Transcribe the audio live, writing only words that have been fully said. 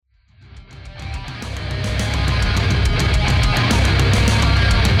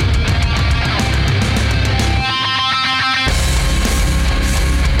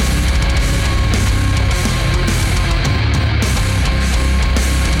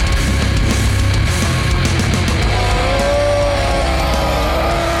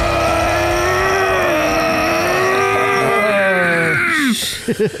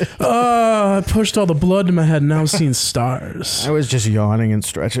I pushed all the blood to my head and now I'm seeing stars. I was just yawning and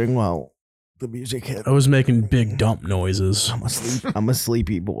stretching while the music hit. I was making big dump noises. I'm a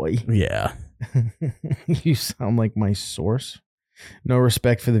sleepy boy. Yeah. You sound like my source. No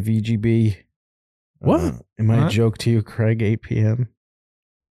respect for the VGB. What? Am I a joke to you, Craig? 8 p.m.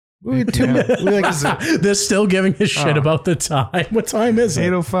 They're still giving a shit about the time. What time is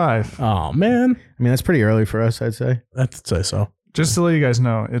it? 8:05. Oh, man. I mean, that's pretty early for us, I'd say. I'd say so. Just to let you guys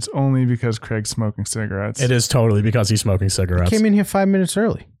know, it's only because Craig's smoking cigarettes. It is totally because he's smoking cigarettes. I came in here 5 minutes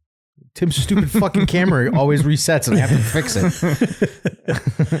early. Tim's stupid fucking camera always resets and I have to fix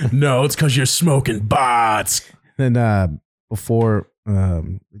it. No, it's because you're smoking bots. Then before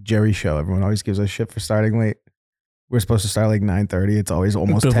Jerry show, everyone always gives us shit for starting late. We're supposed to start like 9:30. It's always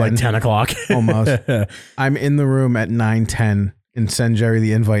almost 10. Like 10 o'clock. Almost. I'm in the room at 9:10 and send Jerry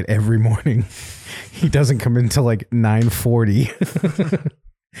the invite every morning. He doesn't come in until like 9:40.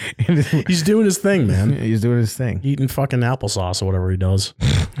 He's doing his thing, man. He's doing his thing. Eating fucking applesauce or whatever he does.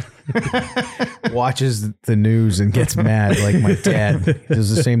 Watches the news and gets mad like my dad. He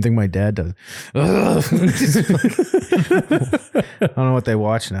does the same thing my dad does. I don't know what they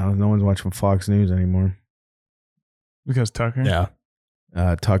watch now. No one's watching Fox News anymore. Because Tucker? Yeah.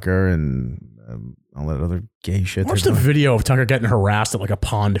 Tucker and all that other gay shit. Watch the video of Tucker getting harassed at like a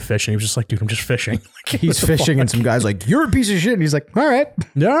pond fishing. He was just like, dude, I'm just fishing. Like, he's fishing and some guy's like, you're a piece of shit. And he's like, all right.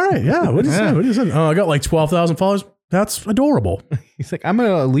 Yeah, all right. Yeah. What is that? What is it? Oh, I got like 12,000 followers. That's adorable. He's like, I'm going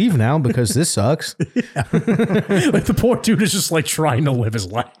to leave now because this sucks. Yeah. Like the poor dude is just like trying to live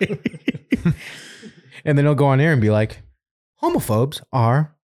his life. And then he'll go on there and be like, homophobes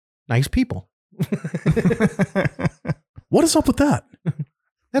are nice people. What is up with that?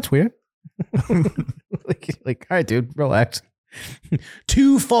 That's weird. like, all right, dude, relax.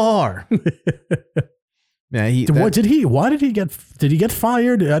 Too far. Yeah, why did he get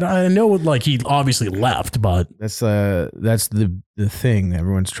fired? I know like he obviously left, but that's the thing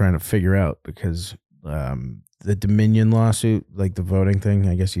everyone's trying to figure out because the Dominion lawsuit, like the voting thing,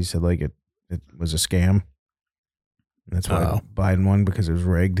 I guess he said like it was a scam. That's why Biden won because it was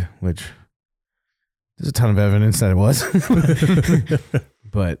rigged, which there's a ton of evidence that it was.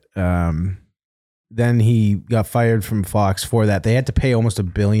 But then he got fired from Fox for that. They had to pay almost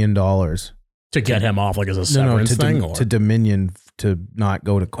 $1 billion to get him off, like as a severance thing, to Dominion to not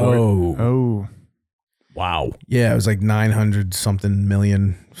go to court. Oh, wow. Yeah, it was like 900 something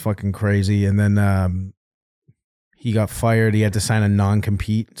million, fucking crazy. And then he got fired. He had to sign a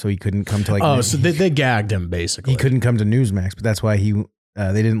non-compete, so he couldn't come to like. So they gagged him basically. He couldn't come to Newsmax, but that's why they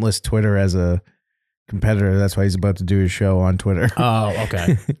didn't list Twitter as a competitor. That's why he's about to do his show on Twitter. Oh,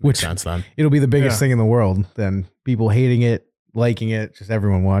 okay. Which makes sense then. It'll be the biggest thing in the world. Then people hating it, liking it, just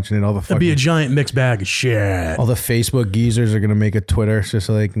everyone watching it. All the it'll be a giant mixed bag of shit. All the Facebook geezers are gonna make a Twitter just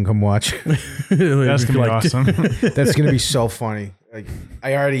so they can come watch. That's gonna be awesome. That's gonna be so funny. Like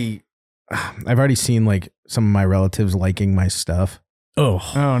I've already seen like some of my relatives liking my stuff. Oh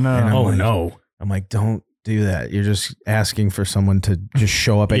no. No. I'm like, don't do that. You're just asking for someone to just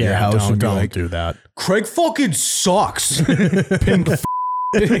show up at your house and be like, do that. Craig fucking sucks. Pink.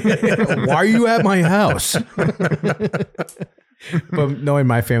 Why are you at my house? But knowing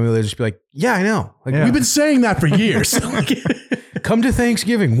my family, they just be like, yeah, I know. Like, We've been saying that for years. Come to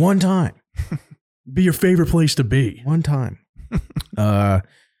Thanksgiving one time. Be your favorite place to be. One time.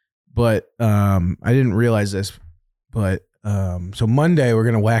 But I didn't realize this. But so Monday we're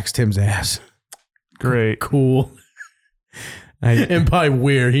gonna wax Tim's ass. Great. Cool. And by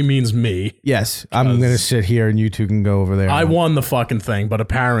weird, he means me. Yes, I'm going to sit here and you two can go over there. I won the fucking thing, but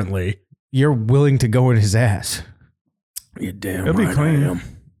apparently... You're willing to go in his ass. You're damn It'll right be clean. I am.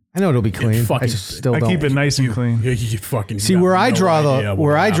 I know it'll be clean. Fucking, I keep it nice and clean. You fucking... See, where I draw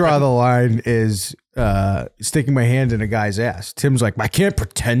the line is sticking my hand in a guy's ass. Tim's like, I can't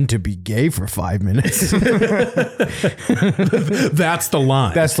pretend to be gay for 5 minutes. That's the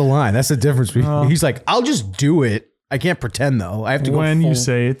line. That's the line. That's the difference. He's like, I'll just do it. I can't pretend though. I have to go. When you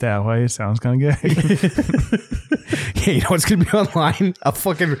say it that way, it sounds kind of gay. Yeah, you know what's gonna be online? A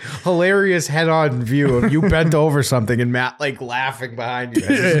fucking hilarious head-on view of you bent over something and Matt like laughing behind you.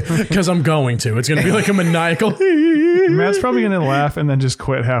 Because I'm going to. It's gonna be like a maniacal. Matt's probably gonna laugh and then just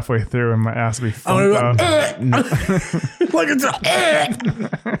quit halfway through, and my ass will be funked up. Like it's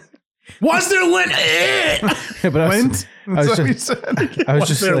was there lint? But lint? That's what you said. I was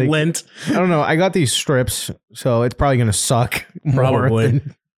just like, lint? I don't know. I got these strips, so it's probably gonna suck. Probably.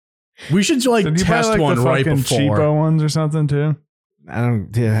 We should like Did you test buy, like, one the right fucking before. cheapo ones or something too? I don't.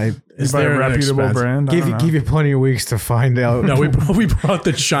 Yeah, Is there a reputable brand? Give you plenty of weeks to find out. No, we brought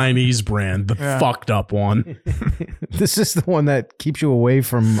the Chinese brand, the fucked up one. This is the one that keeps you away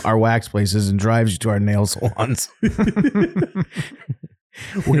from our wax places and drives you to our nail salons. We're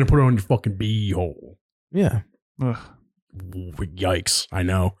gonna put it on your fucking bee-hole. Yeah. Ugh. Yikes! I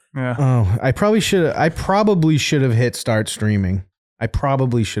know. Yeah. Oh, I probably should have hit start streaming. I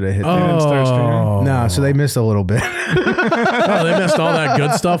probably should have hit that. Start streaming? No, so they missed a little bit. Oh, they missed all that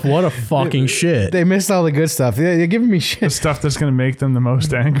good stuff. What a fucking shit. They missed all the good stuff. They're giving me shit. The stuff that's going to make them the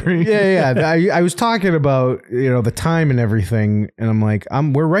most angry. Yeah. I was talking about, the time and everything, and I'm like,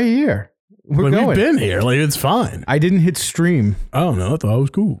 we're right here. We're going. We've been here. Like, it's fine. I didn't hit stream. Oh, no, I thought it was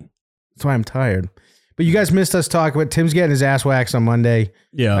cool. That's why I'm tired. But you guys missed us talk about Tim's getting his ass waxed on Monday.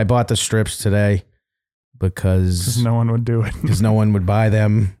 Yeah. I bought the strips today because no one would do it. Because no one would buy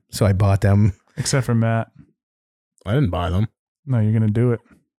them. So I bought them. Except for Matt. I didn't buy them. No, you're going to do it.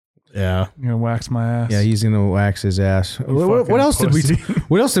 Yeah. You're going to wax my ass. Yeah, he's going to wax his ass. What else pussy.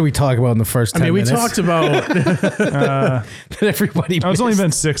 what else did we talk about in the first 10 minutes? We talked about that everybody missed. It's only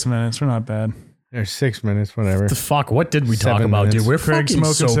been 6 minutes. We're not bad. There's 6 minutes, whatever. The fuck? What did we talk about, minutes. dude? We're Craig fucking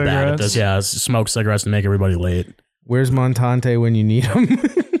smoking so bad at cigarettes. this. Yeah, smoke cigarettes to make everybody late. Where's Montante when you need him?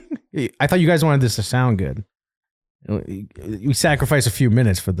 I thought you guys wanted this to sound good. We sacrificed a few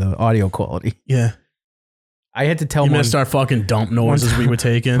minutes for the audio quality. Yeah. I had to tell You missed our fucking dump noises we were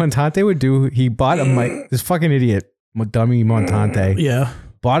taking. Montante he bought a mic. This fucking idiot, dummy Montante, Yeah.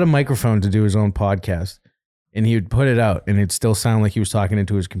 bought a microphone to do his own podcast, and he would put it out, and it'd still sound like he was talking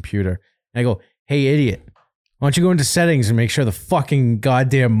into his computer. And I go, "Hey, idiot, why don't you go into settings and make sure the fucking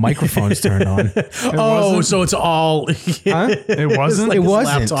goddamn microphone's turned on?" So it's all. Huh? It wasn't? It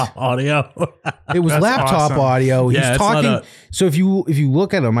wasn't. Laptop audio. It was That's laptop awesome. audio. He's Yeah, it's not talking. So if you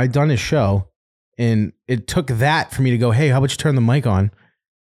look at him, I'd done his show, and it took that for me to go, "Hey, how about you turn the mic on?"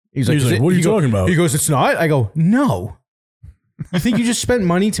 He's like, "What are you talking about?" He goes, "It's not." I go, "No." You think you just spent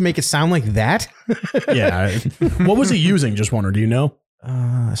money to make it sound like that? Yeah. What was he using? Just wonder. Do you know?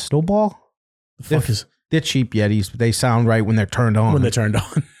 Snowball. The fuck is They're cheap Yetis, but they sound right when they're turned on. when they turned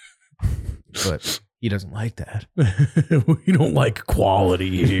on? But he doesn't like that. We don't like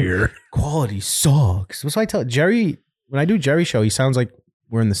quality here. Quality sucks. So I tell Jerry, when I do Jerry's show, he sounds like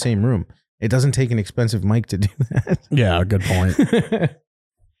we're in the same room. It doesn't take an expensive mic to do that. Yeah, good point.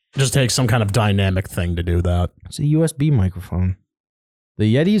 Just takes some kind of dynamic thing to do that. It's a USB microphone.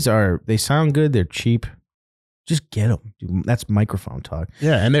 The Yetis they sound good. They're cheap. Just get them. Dude, that's microphone talk.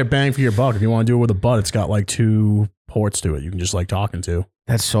 Yeah, and they're bang for your buck. If you want to do it with a butt, it's got like 2 ports to it. You can just like talk into.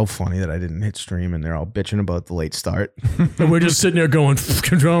 That's so funny that I didn't hit stream and they're all bitching about the late start. And we're just sitting there going,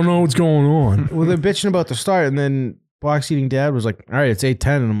 I don't know what's going on. Well, they're bitching about the start, and then Box Eating Dad was like, "All right, it's 8:10,"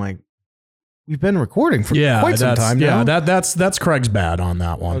 and I'm like, "We've been recording for quite some time now." Yeah, that's Craig's bad on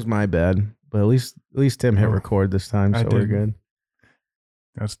that That one. was my bad, but at least Tim hit record this time, so we're good.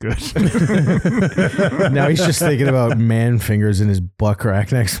 That's good. Now he's just thinking about man fingers in his butt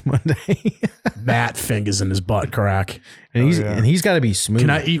crack next Monday. Matt fingers in his butt crack. And he's got to be smooth. Can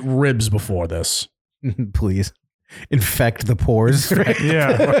I eat ribs before this? Please infect the pores.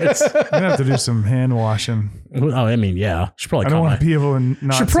 Yeah. I'm going to have to do some hand washing. Oh, I mean, yeah. Should probably I don't want to be able to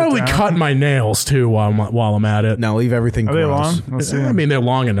not should sit probably down. cut my nails too while I'm at it. No, leave everything Are they gross. long? Let's see. I mean, they're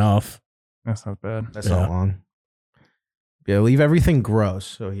long enough. That's not bad. That's not long. Yeah, leave everything gross.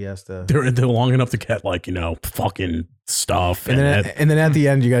 So he has to. They're long enough to get like, fucking stuff. And then at the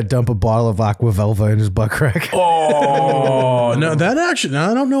end, you got to dump a bottle of Aqua Velva in his butt crack. Oh, no, that actually,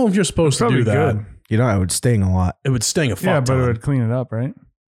 I don't know if you're supposed to do that. Good. You know, it would sting a lot. It would sting a fuck Yeah, but ton. it would clean it up, right?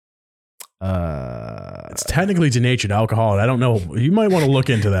 It's technically denatured alcohol. I don't know. You might want to look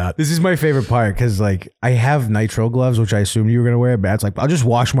into that. This is my favorite part because, like, I have nitro gloves, which I assumed you were going to wear. But it's like, I'll just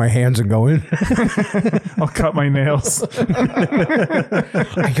wash my hands and go in. I'll cut my nails.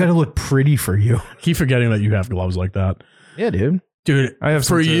 I got to look pretty for you. Keep forgetting that you have gloves like that. Yeah, dude. Dude, I have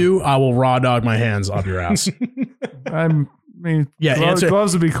for some too. you, I will raw dog my hands up your ass. Yeah,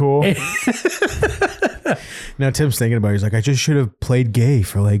 gloves would be cool. Now Tim's thinking about it. He's like, I just should have played gay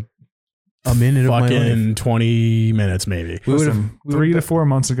for like a minute of my life. Fucking 20 minutes, maybe. Listen, 3 to 4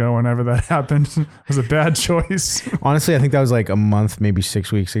 months ago, whenever that happened, was a bad choice. Honestly, I think that was like a month, maybe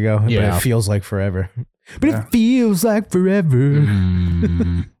 6 weeks ago. Yeah. But it feels like forever. But Yeah. it feels like forever.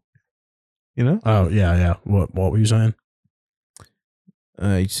 Mm. You know? Oh, yeah. What were you saying?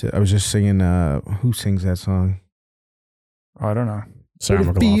 I was just singing, who sings that song? Oh, I don't know. Sarah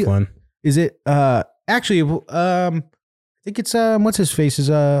Would it be- McLachlan. Is it, actually, I think it's, what's his face's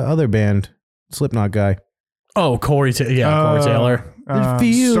other band? Slipknot guy. Oh, Corey Taylor. It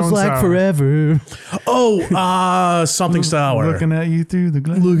feels Stone like Sour. forever. Oh, something sour. Looking at you through the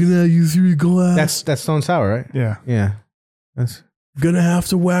glass. Looking at you through glass. That's Stone Sour, right? Yeah. Yeah. That's Gonna have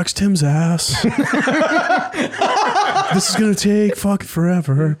to wax Tim's ass. This is gonna take fucking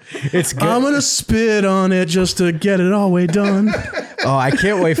forever. it's good. I'm gonna spit on it just to get it all way done. Oh, I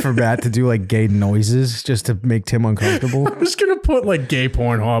can't wait for Matt to do like gay noises just to make Tim uncomfortable. I'm just gonna put like gay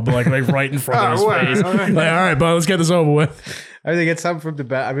porn hub like right in front of his wow. face. Like, all right, bud, let's get this over with. I think it's something from the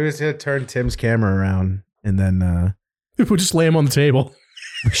back. I'm just gonna turn Tim's camera around and then We'll just lay him on the table.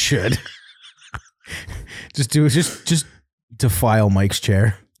 we should just defile Mike's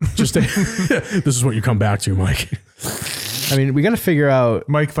chair. Just this is what you come back to, Mike. I mean, we got to figure out.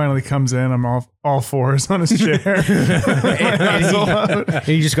 Mike finally comes in. I'm all fours on his chair. And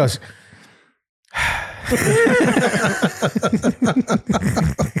he just goes.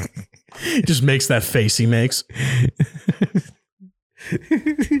 He just makes that face he makes.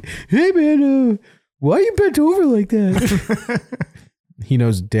 Hey man, why you bent over like that? He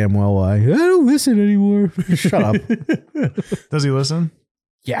knows damn well why. I don't listen anymore. Shut up. Does he listen?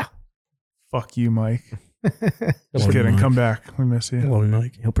 Yeah. Fuck you, Mike. Love Just you, kidding. Mike. Come back. We miss you. Love you,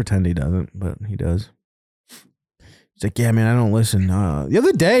 Mike. He'll pretend he doesn't, but he does. He's like, yeah, man, I don't listen. The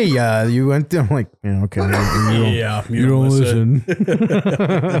other day, you went there. I'm like, yeah, okay. You don't listen.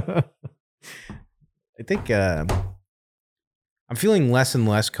 I think I'm feeling less and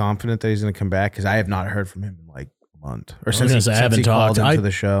less confident that he's going to come back because I have not heard from him in like a month or since I haven't he called talked. into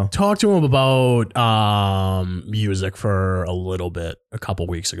the show. Talked to him about music for a little bit a couple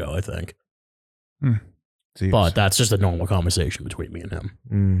weeks ago, I think. But that's just a normal conversation between me and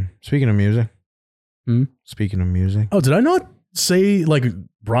him. Speaking of music. Hmm? Speaking of music. Oh, did I not say like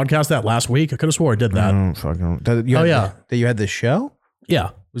broadcast that last week? I could have swore I did that. I don't fucking. That you had the show?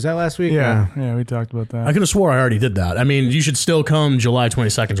 Yeah. Was that last week? Yeah, we talked about that. I could have swore I already did that. I mean, you should still come July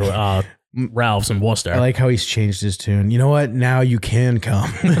 22nd to Ralph's in Worcester. I like how he's changed his tune. You know what? Now you can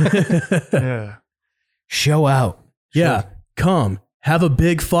come. Yeah. Show out. Yeah. Come. Have a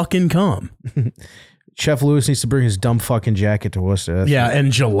big fucking come. Chef Lewis needs to bring his dumb fucking jacket to Worcester. That's Yeah,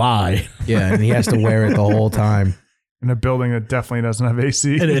 in July. Yeah, and he has to wear it the whole time. In a building that definitely doesn't have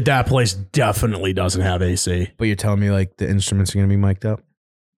AC. And that place definitely doesn't have AC. But you're telling me like the instruments are going to be mic'd up?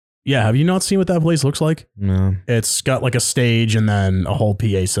 Yeah, have you not seen what that place looks like? No. It's got like a stage and then a whole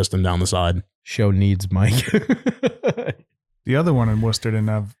PA system down the side. Show needs mic. The other one in Worcester didn't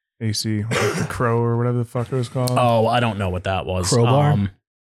have AC. Like the Crow or whatever the fuck it was called. Oh, I don't know what that was. Crowbar?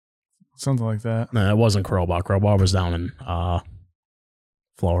 Something like that. No, it wasn't Crowbar. Crowbar was down in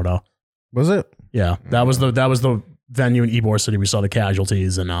Florida. Was it? Yeah, that was the venue in Ybor City. We saw the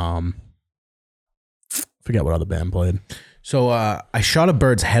Casualties and forget what other band played. So I shot a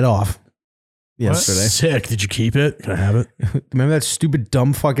bird's head off yesterday. Sick. Did you keep it? Can I have it? Remember that stupid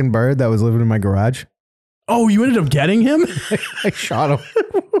dumb fucking bird that was living in my garage? Oh, you ended up getting him? I shot him.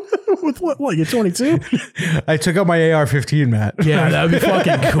 With what? You're 22? I took out my AR-15, Matt. Yeah, that would be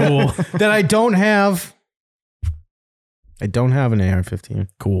fucking cool. That I don't have. I don't have an AR-15.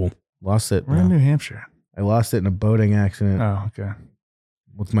 Cool. Lost it. We're in New Hampshire. I lost it in a boating accident Oh, okay.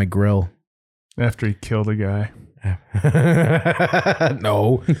 with my grill. After he killed a guy.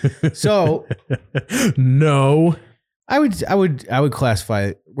 No. So No. I would classify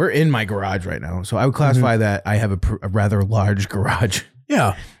it. We're in my garage right now, so I would classify that I have a rather large garage.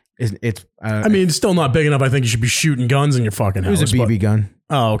 Yeah. It's I mean, it's still not big enough. I think you should be shooting guns in your fucking it house. was a BB gun.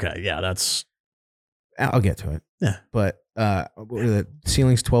 Oh, okay. Yeah, that's... I'll get to it. Yeah. But what are the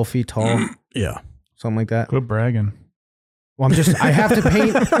ceiling's 12 feet tall, Yeah. something like that. Quit bragging. Well, I have to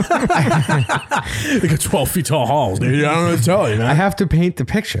paint. They got 12 feet tall halls, dude. I don't know what to tell you, man. I have to paint the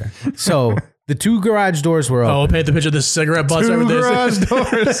picture. So the two garage doors were Oh, open. paint the picture of the cigarette butts Two everywhere. garage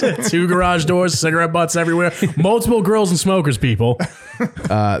doors. Two garage doors, cigarette butts everywhere. Multiple grills and smokers, people.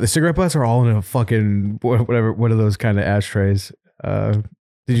 The cigarette butts are all in a fucking whatever. What are those kind of ashtrays?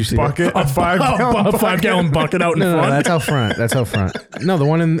 Did you see Bucket. A 5-gallon a 5-gallon bucket out in No, front. that's out front. That's out front. No, the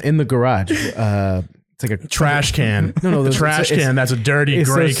one in the garage. It's like a Trash can. No, the trash can. That's a dirty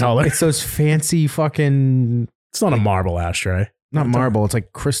gray those, color. It's those fancy fucking. It's not a marble ashtray. Not marble. It's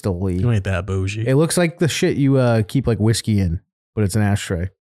like crystal-y. You ain't that bougie. It looks like the shit you keep like whiskey in, but it's an ashtray.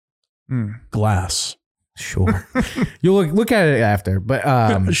 Glass. Sure. You'll look at it after, but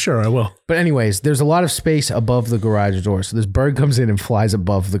Sure, I will. But anyways, there's a lot of space above the garage doors. So this bird comes in and flies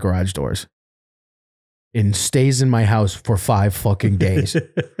above the garage doors and stays in my house for 5 fucking days.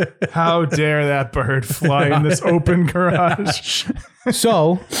 How dare that bird fly in this open garage?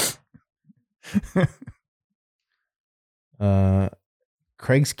 So,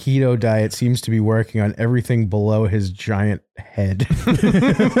 Craig's keto diet seems to be working on everything below his giant head.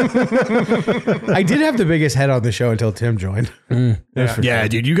 I did have the biggest head on the show until Tim joined. Yeah,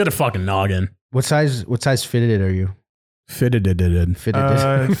 dude, you got a fucking noggin. What size fitted are you? Fitted. Like 8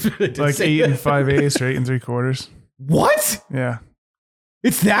 5/8 or 8 3/4. What? Yeah.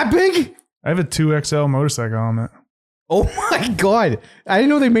 It's that big? I have a 2XL motorcycle helmet. Oh my God. I didn't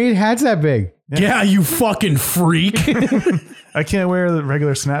know they made hats that big. Yeah, you fucking freak. I can't wear the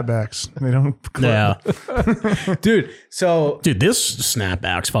regular snapbacks. They don't clip. Yeah. Dude, this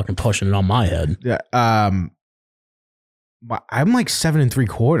snapback's fucking pushing it on my head. Yeah. I'm like 7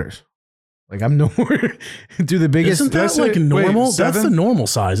 3/4. Like I'm nowhere. Dude, the biggest. Isn't that like normal? Wait, that's the normal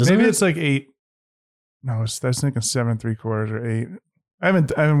size, isn't Maybe it? it's like 8. No, I was thinking 7 3/4 or 8. I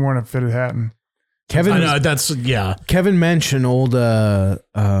haven't worn a fitted hat in. Kevin, I know, Kevin Mensch, an old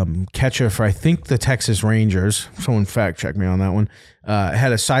catcher for I think the Texas Rangers. Someone fact check me on that one.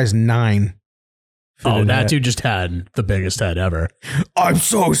 Had a size 9. Oh, that dude just had the biggest head ever. I'm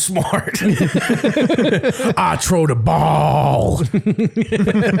so smart. I throw the ball.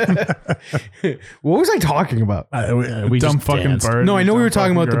 What was I talking about? We Dumb just fucking danced. bird. No, I know we were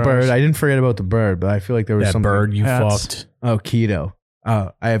talking about the garage. bird. I didn't forget about the bird, but I feel like there was That something. bird you Hats. fucked. Oh, keto.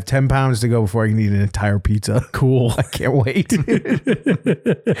 I have 10 pounds to go before I can eat an entire pizza. Cool. I can't wait. Dude,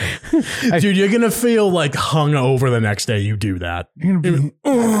 you're going to feel like hungover the next day you do that. You're gonna be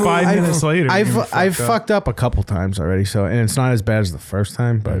 5 minutes later. I've fucked up a couple times already, so and it's not as bad as the first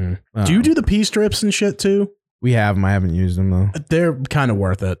time. But Do you do the pee strips and shit too? We have them. I haven't used them though. They're kind of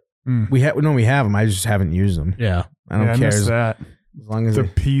worth it. We have them. I just haven't used them. Yeah. I don't I care miss that. as long as The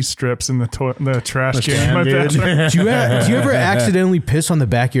pee strips in the trash can. in my dude. bathroom. Do you ever accidentally piss on the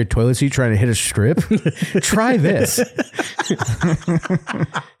back of your toilet seat trying to hit a strip? Try this.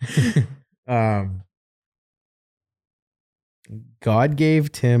 God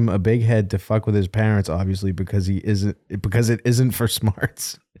gave Tim a big head to fuck with his parents, obviously, because it isn't for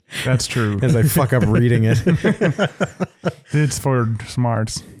smarts. That's true. As I fuck up reading it. It's for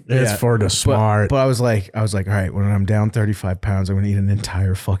smarts. It's for the smart. But I was like, all right, when I'm down 35 pounds, I'm gonna eat an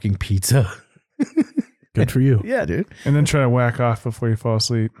entire fucking pizza. Good for you. Yeah, dude. And then try to whack off before you fall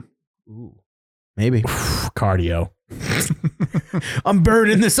asleep. Ooh, maybe. Cardio. I'm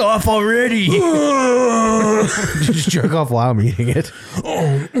burning this off already. Just jerk off while I'm eating it.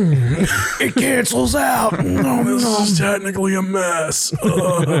 It cancels out. This is technically a mess.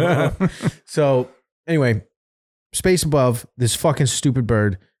 So anyway, space above this fucking stupid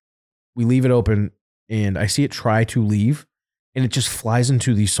bird. We leave it open and I see it try to leave and it just flies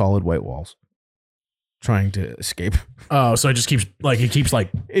into these solid white walls trying to escape. Oh, so it just keeps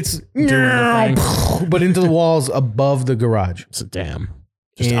It's doing the thing. but into the walls above the garage. It's a damn.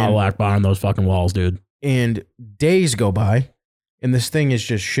 Just And- Allah Akbar on those fucking walls, dude. And days go by and this thing is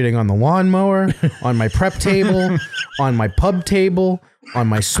just shitting on the lawnmower, on my prep table, on my pub table, on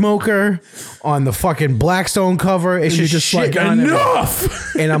my smoker, on the fucking Blackstone cover. It's just like, shitting on everything.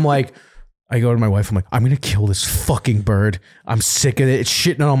 enough. And I'm like, I go to my wife, I'm like, I'm going to kill this fucking bird. I'm sick of it. It's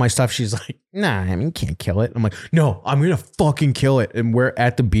shitting on all my stuff. She's like, nah, I mean, you can't kill it. I'm like, no, I'm going to fucking kill it. And we're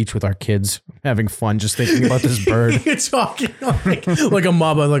at the beach with our kids having fun just thinking about this bird. You're talking like a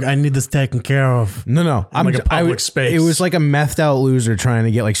mob. Like, I need this taken care of. No. I'm like a public space. It was like a methed out loser trying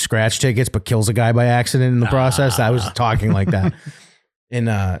to get like scratch tickets, but kills a guy by accident in the process. I was talking like that.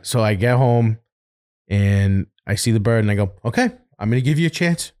 And so I get home and I see the bird and I go, okay, I'm going to give you a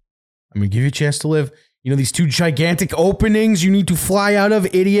chance. I'm going to give you a chance to live. You know, these 2 gigantic openings you need to fly out of,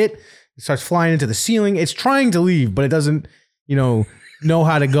 idiot. It starts flying into the ceiling. It's trying to leave, but it doesn't, know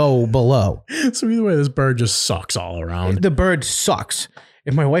how to go below. So either way, this bird just sucks all around. The bird sucks.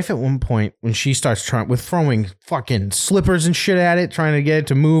 And my wife at one point, when she starts throwing fucking slippers and shit at it, trying to get it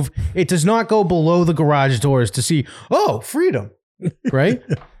to move, it does not go below the garage doors to see, oh, freedom. Right?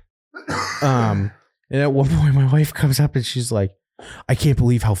 And at one point, my wife comes up and she's like, I can't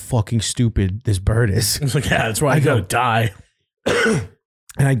believe how fucking stupid this bird is. It's like, yeah, that's why I gotta die.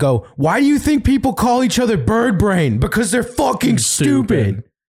 And I go, why do you think people call each other bird brain? Because they're fucking stupid.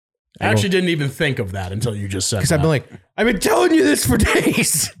 I actually didn't even think of that until you just said that. Because I've been like, I've been telling you this for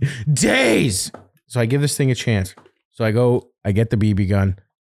days. Days. So I give this thing a chance. So I go, I get the BB gun.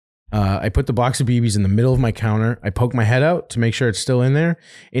 I put the box of BBs in the middle of my counter. I poke my head out to make sure it's still in there.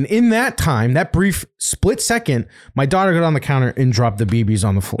 And in that time, that brief split second, my daughter got on the counter and dropped the BBs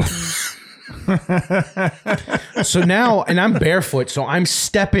on the floor. So now, and I'm barefoot, so I'm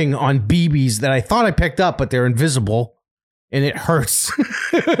stepping on BBs that I thought I picked up, but they're invisible. And it hurts.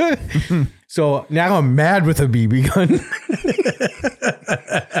 So now I'm mad with a BB gun.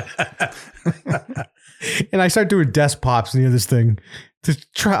 And I start doing desk pops near this thing. to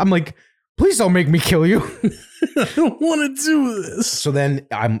try. I'm like, please don't make me kill you. I don't want to do this. So then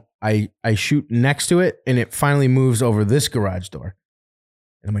I shoot next to it, and it finally moves over this garage door.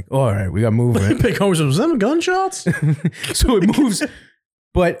 And I'm like, oh, all right, we got movement. Big Homer says, them gunshots? So it moves,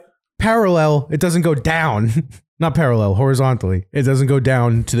 but parallel, it doesn't go down. Not parallel, horizontally. It doesn't go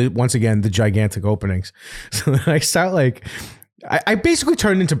down to once again, the gigantic openings. So I start like, I basically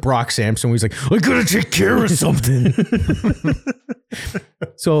turned into Brock Sampson. Where he's like, I gotta take care of something.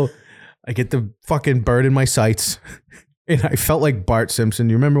 So I get the fucking bird in my sights. And I felt like Bart Simpson.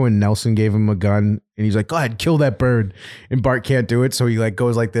 You remember when Nelson gave him a gun and he's like, go ahead, kill that bird. And Bart can't do it. So he like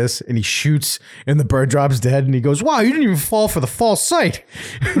goes like this and he shoots and the bird drops dead. And he goes, wow, you didn't even fall for the false sight.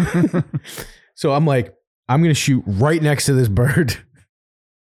 So I'm like, I'm going to shoot right next to this bird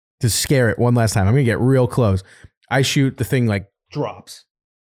to scare it one last time. I'm going to get real close. I shoot, the thing like drops.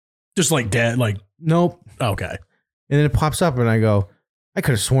 Just like dead, like. Nope. Okay. And then it pops up and I go, I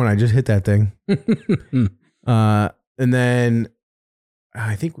could have sworn I just hit that thing. And then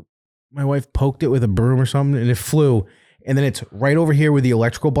I think my wife poked it with a broom or something and it flew. And then it's right over here where the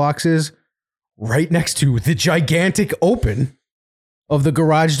electrical box is, right next to the gigantic open of the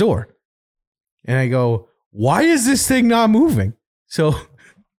garage door. And I go, why is this thing not moving? So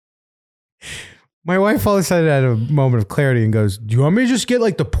my wife all of a sudden had a moment of clarity and goes, do you want me to just get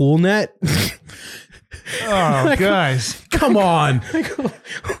like the pool net? Oh, guys. Come on. I go,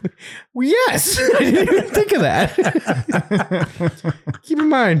 well, yes. I didn't even think of that. Keep in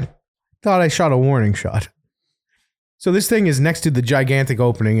mind, thought I shot a warning shot. So this thing is next to the gigantic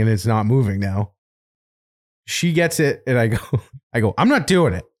opening and it's not moving now. She gets it and I go, I'm not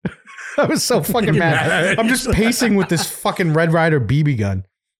doing it. I was so fucking mad. I'm just pacing with this fucking Red Ryder BB gun.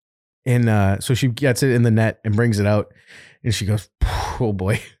 And so she gets it in the net and brings it out. And she goes, oh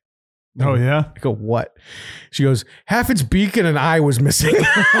boy. Oh, yeah? I go, what? She goes, half its beak and an eye was missing.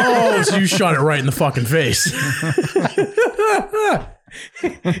 Oh, so you shot it right in the fucking face.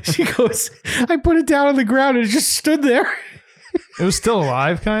 She goes, I put it down on the ground and it just stood there. It was still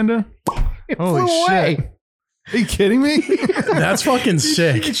alive, kind of? Holy shit. Are you kidding me? That's fucking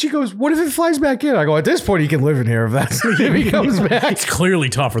sick. And she goes, what if it flies back in? I go, at this point, he can live in here if that's if he comes back. It's clearly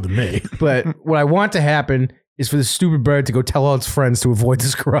tougher than me. But what I want to happen is for this stupid bird to go tell all its friends to avoid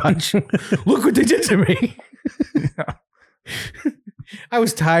this garage. Look what they did to me. Yeah. I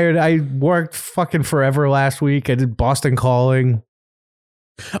was tired. I worked fucking forever last week. I did Boston Calling.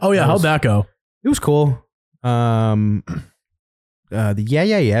 Oh, yeah. How'd that go? It was cool. The Yeah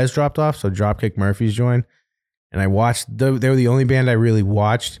Yeahs dropped off, so Dropkick Murphys joined. And I watched, they were the only band I really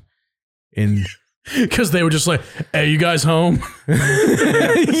watched. Because they were just like, hey, you guys home?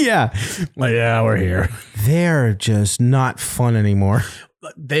 Yeah. Like, yeah, we're here. They're just not fun anymore.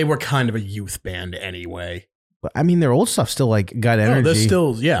 They were kind of a youth band anyway. But I mean, their old stuff still like got energy. They're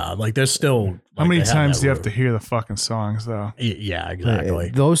still, yeah, like they're still. Like, how many times do you have to hear the fucking songs though? Yeah,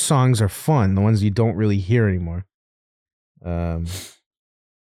 exactly. Those songs are fun. The ones you don't really hear anymore.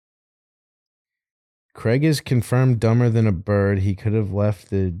 Craig is confirmed dumber than a bird. He could have left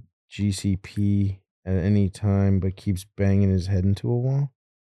the GCP at any time, but keeps banging his head into a wall.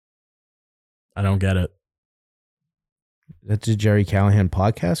 I don't get it. That's a Jerry Callahan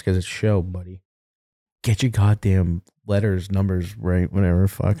podcast because it's show, buddy. Get your goddamn letters, numbers right, whatever.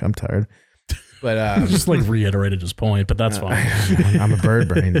 Fuck, I'm tired. But just like reiterated his point, but that's fine. I'm a bird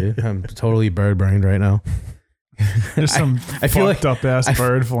brain, dude. I'm totally bird brained right now. There's some fucked up ass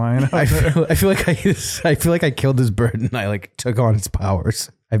bird flying out there. I feel like I killed this bird and I like took on its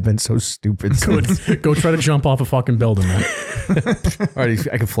powers. I've been so stupid. Go try to jump off a fucking building, man.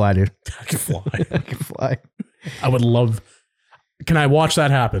 Alright, I can fly, dude. I can fly. I can fly. I would love. Can I watch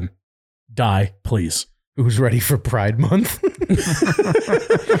that happen? Die, please. Who's ready for Pride Month?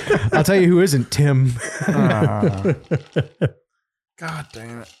 I'll tell you who isn't. Tim. God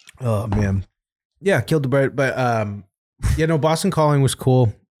damn it. Oh man. Yeah, killed the bird. But yeah, no, Boston Calling was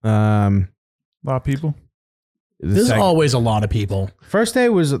cool. A lot of people. There's always a lot of people. First day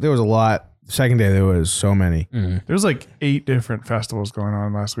there was a lot. Second day there was so many. Mm. There's like 8 different festivals going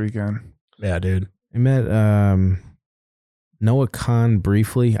on last weekend. Yeah, dude. I met Noah Khan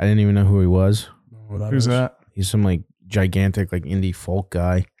briefly. I didn't even know who he was. Who's that? He's some like gigantic like indie folk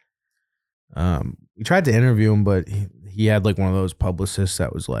guy. We tried to interview him, but he had like one of those publicists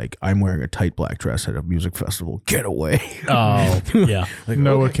that was like, I'm wearing a tight black dress at a music festival. Get away. Oh, yeah. Like,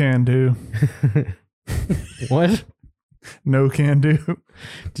 Noah Can Do. What? No Can Do.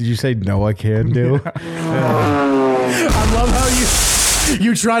 Did you say Noah Can Do? Yeah. I love how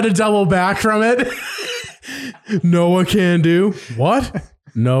you try to double back from it. Noah Can Do. What?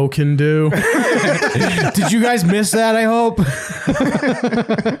 No can do. Did you guys miss that? I hope.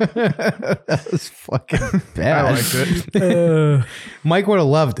 That was fucking bad. I liked it. Mike would have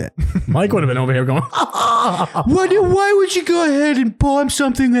loved it. Mike would have been over here going, Why would you go ahead and palm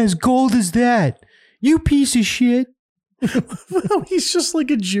something as gold as that? You piece of shit. he's just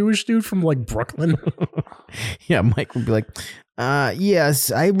like a Jewish dude from like Brooklyn. Yeah, Mike would be like,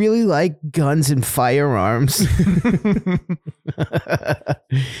 yes, I really like guns and firearms.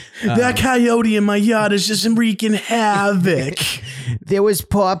 That coyote in my yard is just wreaking havoc. There was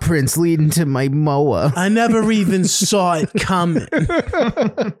paw prints leading to my mower. I never even saw it coming.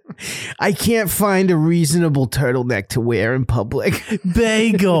 I can't find a reasonable turtleneck to wear in public.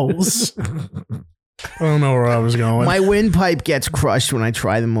 Bagels. I don't know where I was going. My windpipe gets crushed when I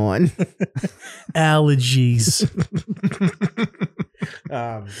try them on. Allergies.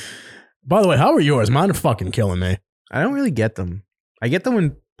 By the way, how are yours? Mine are fucking killing me. I don't really get them. I get them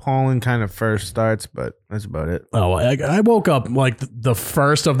when pollen kind of first starts, but that's about it. Oh, I woke up like the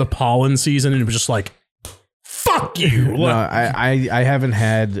first of the pollen season and it was just like, fuck you. No, I haven't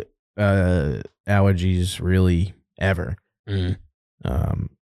had allergies really ever. Mm.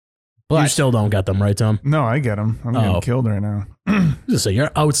 But you still don't get them, right, Tom? No, I get them. I'm getting killed right now. Just say you're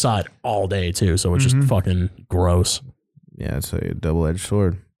outside all day too, so it's just fucking gross. Yeah, it's a double-edged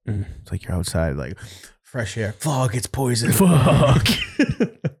sword. It's like you're outside, like fresh air. Fuck, it's poison. Fuck.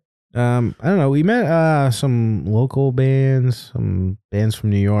 I don't know. We met some local bands, some bands from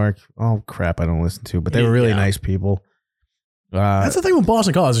New York. Oh crap, I don't listen to, but they were really nice people. That's the thing with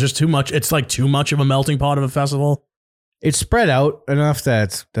Boston College. It's just too much. It's like too much of a melting pot of a festival. It's spread out enough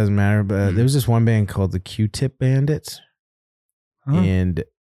that it doesn't matter. But there was this one band called the Q-Tip Bandits, and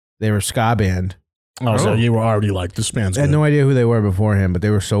they were a ska band. Oh, so you were already like, this band's I had no idea who they were beforehand, but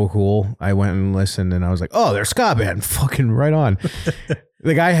they were so cool. I went and listened, and I was like, "Oh, they're a ska band, fucking right on."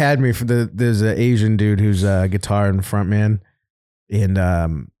 The guy had me for there's an Asian dude who's a guitar and front man,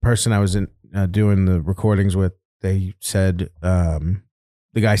 and person I was doing the recordings with. They said,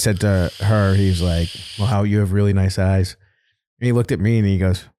 the guy said to her, he's like, "Well, how you have really nice eyes." And he looked at me and he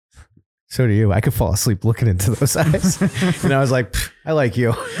goes, "So do you. I could fall asleep looking into those eyes." And I was like, "I like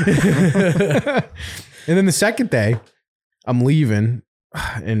you." And then the second day, I'm leaving,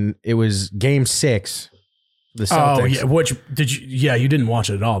 and it was Game 6. The Celtics. Oh yeah, which did you? Yeah, you didn't watch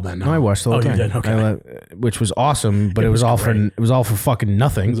it at all then. No, I watched the whole time. You did? Okay. Which was awesome, but it was all for fucking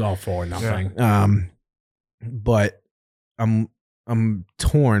nothing. It was all for nothing. Yeah. But I'm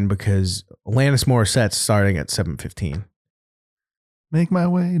torn because Alanis Morissette's starting at 7:15. Make my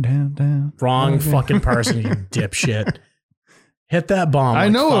way down. Wrong fucking person, you dipshit. Hit that bomb. I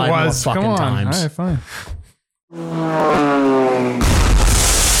know it was. Fucking Come on. Times. All right, fine.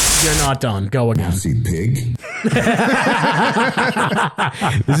 You're not done. Go again. Pussy pig.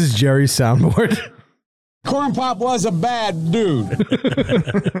 This is Jerry's soundboard. Corn Pop was a bad dude.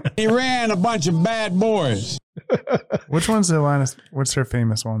 He ran a bunch of bad boys. Which one's the Alanis? What's her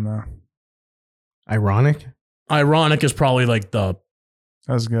famous one though? Ironic. Ironic is probably like the.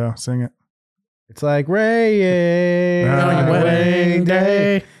 Let's go. Sing it. It's like Ray on your wedding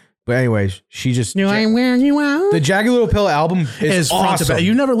day. But anyways, she just I'm wearing you out. the Jagged Little Pill album is front to awesome. back.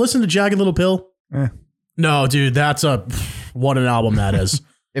 You never listened to Jagged Little Pill? Eh. No, dude, that's what an album that is.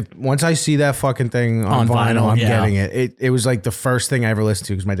 If once I see that fucking thing on vinyl, I'm getting it. It was like the first thing I ever listened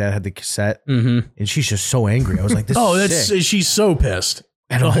to because my dad had the cassette, and she's just so angry. I was like, "This is sick." She's so pissed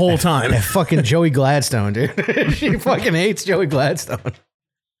the whole time. Fucking Joey Gladstone, dude. She fucking hates Joey Gladstone.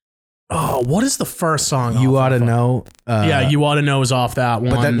 Oh, what is the first song? You ought to know. Yeah, You Ought to Know is off that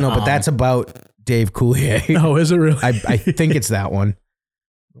one. But that's about Dave Coulier. Oh, is it really? I think it's that one.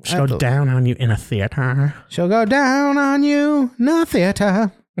 She'll go down on you in a theater. She'll go down on you in a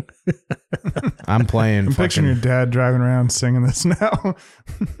theater. I'm playing. I'm picturing your dad driving around singing this now.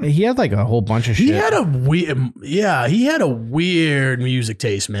 He had like a whole bunch of shit. He had a weird music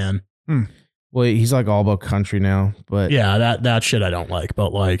taste, man. Well, he's like all about country now, but yeah, that shit I don't like.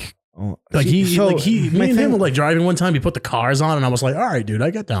 But like me and him were like driving one time. He put the cars on, and I was like, all right, dude,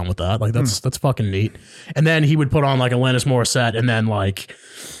 I get down with that. Like that's fucking neat. And then he would put on like Alanis Morissette, and then like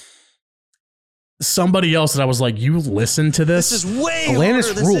somebody else that I was like, you listen to this? This is way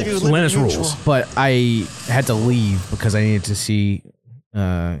Alanis rules. Alanis rules. But I had to leave because I needed to see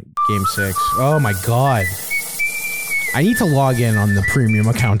Game 6. Oh my God. I need to log in on the premium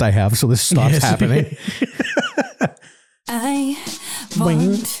account I have so this stops happening. I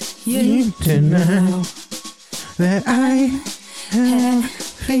want you to know that I have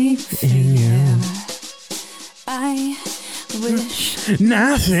faith in you. I wish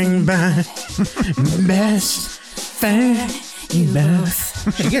Nothing but best fan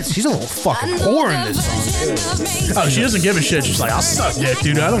She's a little fucking whore in this song. Oh, she doesn't give a shit. She's like, I'll suck dick,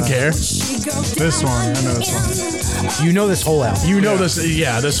 dude. I don't care. This one, I know this one. You know this whole album. You know this.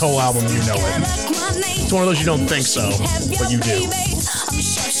 Yeah, this whole album. You know it. It's one of those you don't think so, but you do.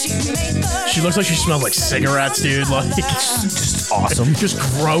 She looks like she smells like cigarettes, dude. Like, Just awesome. just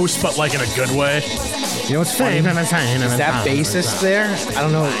gross, but like in a good way. You know what's funny? Is that bassist there? I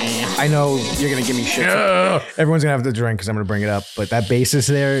don't know. I know you're gonna give me shit. Everyone's gonna have to drink because I'm gonna bring it up. But that bassist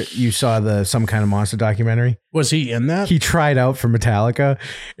there, you saw the Some Kind of Monster documentary. Was he in that? He tried out for Metallica,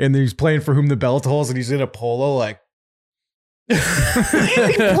 and he's playing For Whom the Bell Tolls, and he's in a polo like.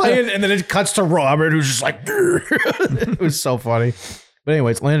 Playing, and then it cuts to Robert, who's just like. It was so funny. But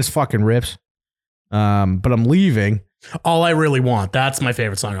anyways, Landis fucking rips. But I'm leaving. All I Really Want. That's my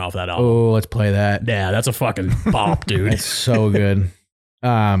favorite song off that album. Oh, let's play that. Yeah, that's a fucking bop, dude. It's so good.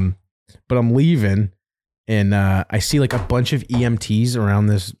 But I'm leaving, and I see like a bunch of EMTs around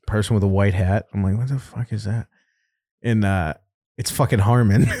this person with a white hat. I'm like, what the fuck is that? And it's fucking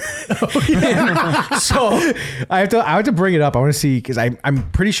Harmon. So I have to bring it up. I want to see because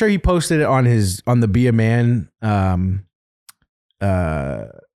I'm pretty sure he posted it on the Be a Man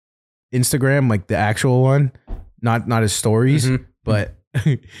Instagram, like the actual one, not his stories, but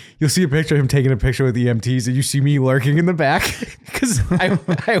you'll see a picture of him taking a picture with the EMTs, and you see me lurking in the back because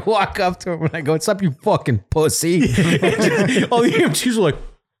I walk up to him and I go, "What's up, you fucking pussy?" All the EMTs are like,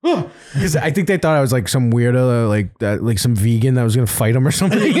 because I think they thought I was like some weirdo, like some vegan that was gonna fight him or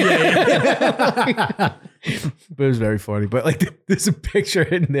something. But it was very funny. But like, there's a picture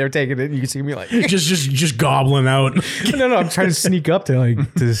and they're taking it, and you can see me like just gobbling out. No, I'm trying to sneak up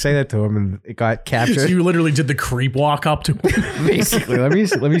to say that to him, and it got captured. So you literally did the creep walk up to him. Basically, let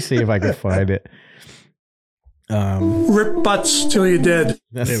me see if I can find it. Rip butts till you're dead.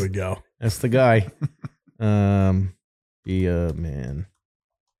 There we go. That's the guy. Be a Man.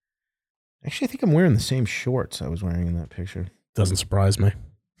 Actually, I think I'm wearing the same shorts I was wearing in that picture. Doesn't surprise me.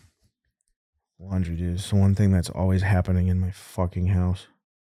 Laundry, dude. It's the one thing that's always happening in my fucking house.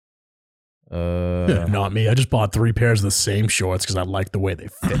 Not me. I just bought 3 pairs of the same shorts because I like the way they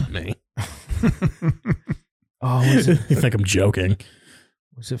fit me. Oh, was it? You think I'm joking?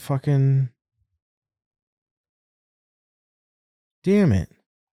 Was it fucking? Damn it!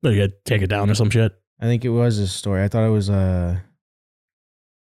 You gotta take it down or some shit. I think it was a story. I thought it was I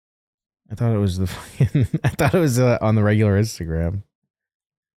thought it was the fucking. I thought it was on the regular Instagram.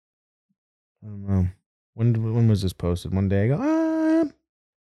 I don't know. When was this posted? One day I go,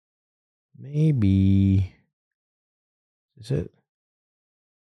 maybe. Is it?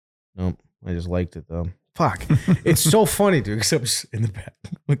 Nope. I just liked it though. Fuck. It's so funny, dude, because I'm just in the back,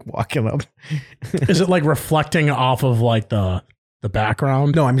 like walking up. Is it like reflecting off of like the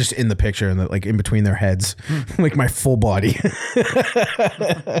background? No, I'm just in the picture and like in between their heads, like my full body.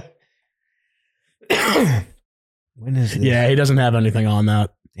 When is this? Yeah, he doesn't have anything on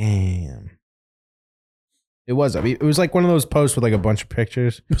that. Damn. It was. I mean, it was like one of those posts with like a bunch of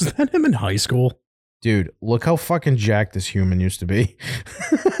pictures. Was that him in high school? Dude, look how fucking jacked this human used to be.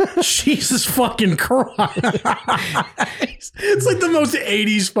 Jesus fucking Christ. It's like the most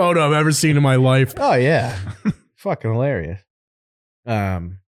 80s photo I've ever seen in my life. Oh, yeah. Fucking hilarious.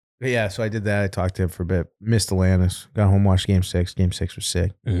 But yeah, so I did that. I talked to him for a bit. Missed Atlantis. Got home, watched Game 6. Game 6 was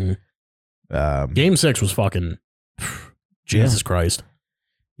sick. Mm-hmm. Game 6 was fucking Jesus Christ.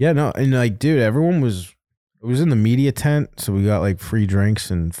 Yeah, no, and like, dude, everyone was in the media tent, so we got like free drinks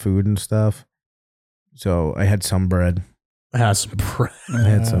and food and stuff. So I had some bread. I had some bread. I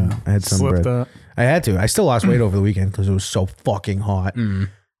had some bread. Up. I had to. I still lost weight over the weekend because it was so fucking hot. Mm.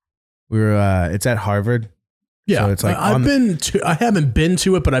 We were. It's at Harvard. Yeah, so it's like I haven't been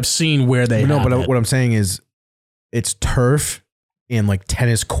to it, but I've seen where they. No, have but it. what I'm saying is, it's turf and like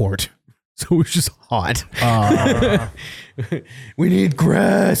tennis court, so it was just hot. We need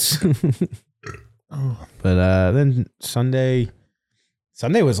grass. But then Sunday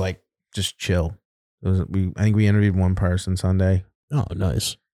was like just chill. I think we interviewed one person Sunday. Oh,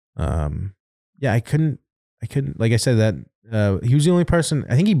 nice. Yeah, I couldn't. Like I said, that he was the only person.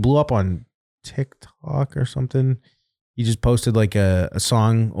 I think he blew up on TikTok or something. He just posted like a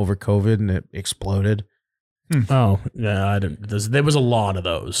song over COVID and it exploded. Oh yeah, I didn't. There was a lot of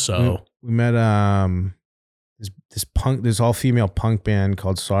those. So we met this all female punk band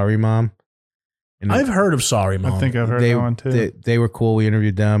called Sorry Mom. And I've heard of Sorry Mom. I think I've heard that one too. They were cool. We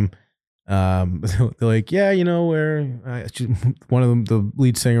interviewed them. They're like, yeah, you know, one of them, the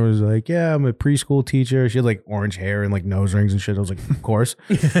lead singer was like, yeah, I'm a preschool teacher. She had like orange hair and like nose rings and shit. I was like, of course.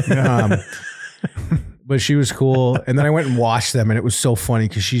 But she was cool. And then I went and watched them, and it was so funny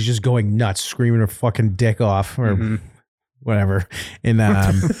because she's just going nuts, screaming her fucking dick off. Or whatever. And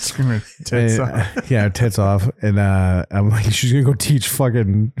Screaming tits off. yeah, tits off. And I'm like, she's gonna go teach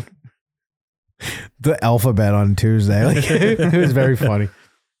fucking the alphabet on Tuesday. Like, it was very funny.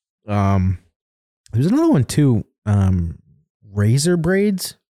 There's another one too. Razor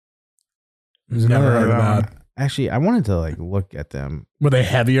braids. There's never heard of that. Actually, I wanted to like look at them. Were they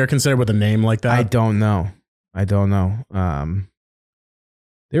heavier considered with a name like that? I don't know.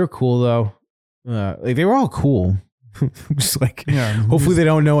 They were cool though. Like they were all cool. Just like, hopefully they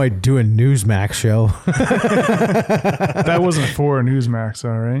don't know I do a Newsmax show. That wasn't for Newsmax,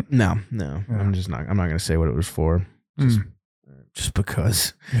 all right? No. Yeah. I'm not going to say what it was for. Just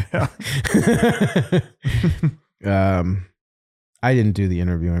because. Yeah. I didn't do the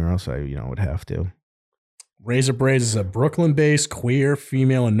interviewing, or else I, would have to. Razor Braids is a Brooklyn-based queer,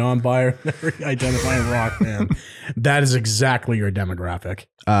 female, and non-binary identifying rock band. That is exactly your demographic.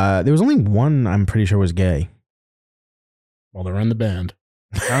 There was only one I'm pretty sure was gay. Well, they're in the band.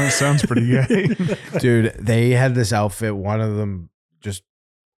 Sounds pretty gay. Dude, they had this outfit. One of them just...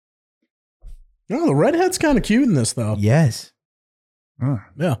 Oh, the redhead's kind of cute in this, though. Yes.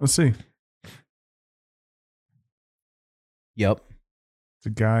 Yeah. Let's see. Yep. It's a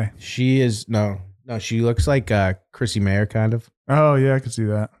guy. She is... No, she looks like Chrissy Mayer, kind of. Oh, yeah, I could see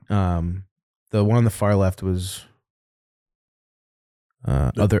that. The one on the far left was...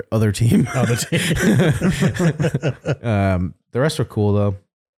 other team. Other team. The rest were cool though.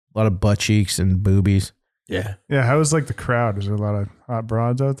 A lot of butt cheeks and boobies. Yeah. Yeah. How was like the crowd? Is there a lot of hot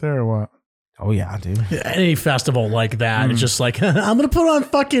broads out there or what? Oh yeah, dude. Any festival like that, it's just like, I'm gonna put on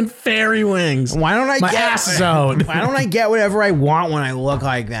fucking fairy wings. Why don't I My ass is out? Why don't I get whatever I want when I look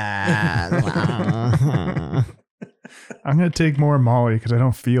like that? I'm going to take more Molly because I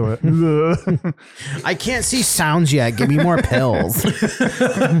don't feel it. I can't see sounds yet. Give me more pills.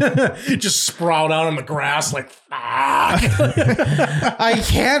 Just sprout out on the grass like, fuck. I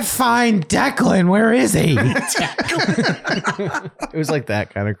can't find Declan. Where is he? It was like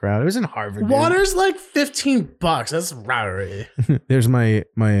that kind of crowd. It was in Harvard. Water's like $15. That's rowdy. There's my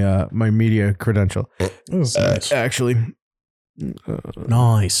media credential. Nice. Actually.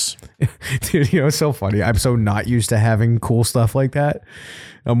 Nice. Dude, it's so funny. I'm so not used to having cool stuff like that.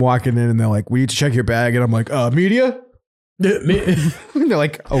 I'm walking in and they're like, we need to check your bag. And I'm like, media? And they're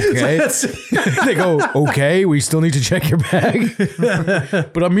like, okay. They go, okay, we still need to check your bag.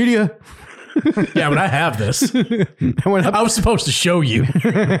 But I'm media. Yeah, but I have this. I was supposed to show you.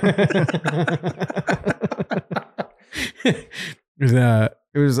 It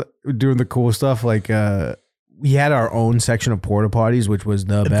was doing the cool stuff like we had our own section of porta potties, which was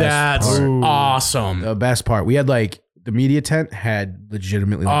the best. That's awesome. The best part. We had like the media tent had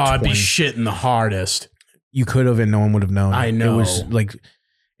legitimately like I'd be shitting the hardest. You could have and no one would have known. I know. It was like,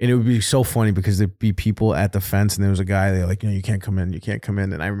 and it would be so funny because there'd be people at the fence and there was a guy, they're like, you can't come in. You can't come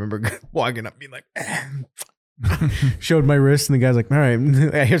in. And I remember walking up being like, showed my wrist and the guy's like, all right.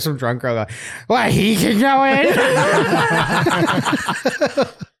 I hear some drunk girl go, well, he can go in.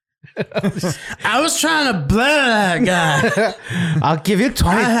 I was trying to blur that guy. I'll give you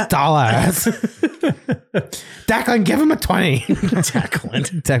 $20. Declan, give him a 20.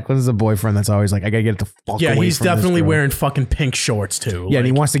 Declan's the boyfriend that's always like, I gotta get the fuck away from Yeah, he's definitely this girl. wearing fucking pink shorts too. Yeah, and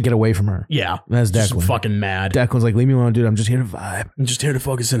he wants to get away from her. Yeah. That's Just Declan. fucking mad. Declan's like, leave me alone, dude. I'm just here to vibe. I'm just here to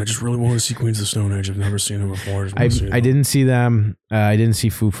focus in. I just really want to see Queens of the Stone Age. I've never seen them before. I didn't see them. I didn't see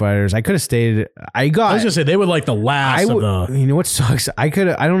Foo Fighters. I could have stayed. I was gonna say they were like the last of the. You know what sucks? I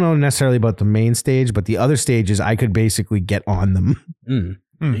don't know necessarily about the main stage, but the other stages I could basically get on them.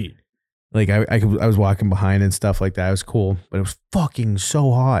 Like I was walking behind and stuff like that. It was cool, but it was fucking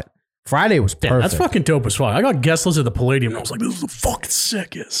so hot. Friday was perfect. Damn, that's fucking dope as fuck. I got guest list at the Palladium and I was like, this is the fucking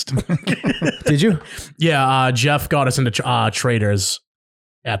sickest. Did you? Yeah, Jeff got us into Traders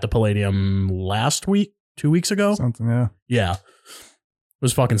at the Palladium last week, 2 weeks ago. Something, yeah. Yeah. It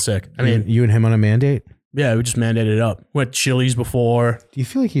was fucking sick. I mean, you and him on a mandate? Yeah, we just mandated it up. Went Chili's before. Do you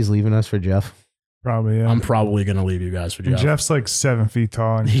feel like he's leaving us for Jeff? Probably, yeah. I'm probably going to leave you guys for Jeff. And Jeff's like 7 feet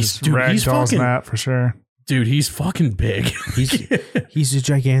tall and he's ragdolls that for sure. Dude, he's fucking big. He's a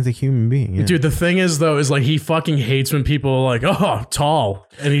gigantic human being. Yeah. Dude, the thing is though, is like he fucking hates when people are like, oh, tall.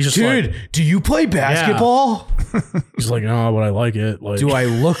 And he's just dude, like, do you play basketball? Yeah. He's like, no, but I like it. Like, do I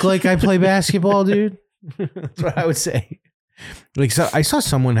look like I play basketball, dude? That's what I would say. Like, so I saw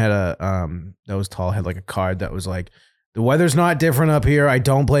someone had a that was tall, had like a card that was like, the weather's not different up here. I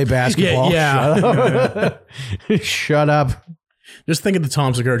don't play basketball. Yeah. Shut up. Just think of the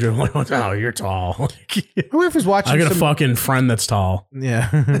Tom Segura joke. Like, oh, you're tall. My wife was watching. I got a fucking friend that's tall. Yeah,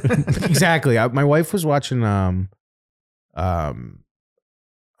 exactly. My wife was watching. Oh,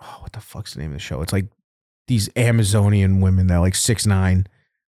 what the fuck's the name of the show? It's like these Amazonian women that are like 6'9",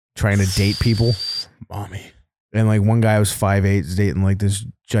 trying to date people. Mommy. And like one guy was 5'8", is dating like this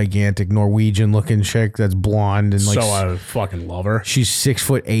gigantic Norwegian looking chick that's blonde and like. So I fucking love her. She's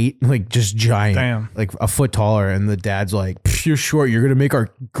 6'8", like just giant. Damn. Like a foot taller. And the dad's like, you're short. You're gonna make our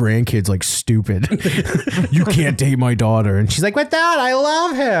grandkids like stupid. You can't date my daughter. And she's like, but Dad, I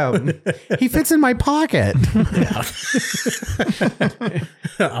love him. He fits in my pocket.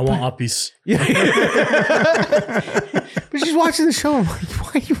 I want Uppies. Yeah. But she's watching the show. I'm like,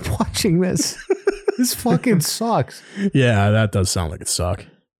 why are you watching this? This fucking sucks. Yeah, that does sound like it suck.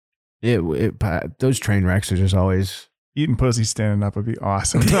 Those train wrecks are just always Eating pussy standing up would be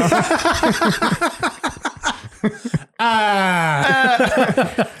awesome. Just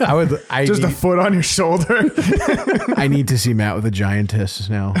a foot on your shoulder. I need to see Matt with a giantess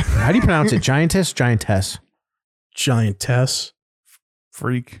now. How do you pronounce it? Giantess? Giantess. Giantess.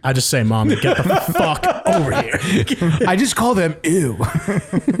 Freak. I just say, Mom, get the fuck over here. I just call them ew.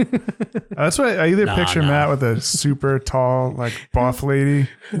 That's why I either picture Matt with a super tall, like buff lady.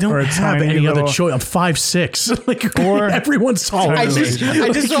 I don't have any other choice. I'm 5'6". Like, or everyone's tall. I just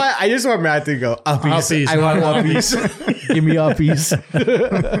want Matt to go Uppies. I want Uppies. Give me Uppies.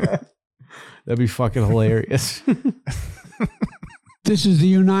 That'd be fucking hilarious. This is the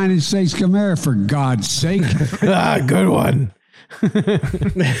United States of America, for God's sake. Good one.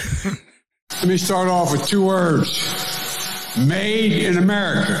 Let me start off with 2 words. Made in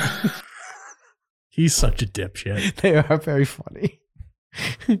America. He's such a dipshit. They are very funny.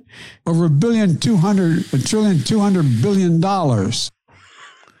 Over $1.2 trillion.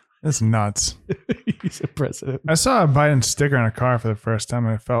 That's nuts. He's a president. I saw a Biden sticker on a car for the first time,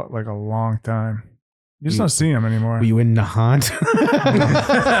 and it felt like a long time. You just don't see him anymore. Were you in Nahant?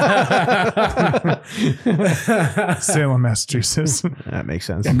 Salem, Massachusetts. That makes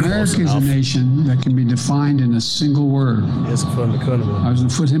sense. America is a nation that can be defined in a single word.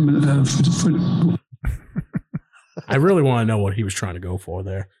 I really want to know what he was trying to go for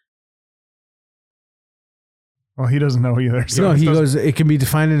there. Well, he doesn't know either. So no, he goes, it can be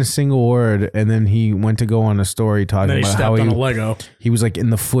defined in a single word. And then he went to go on a story talking about how on a Lego. He was like in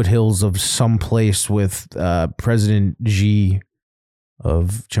the foothills of some place with President Xi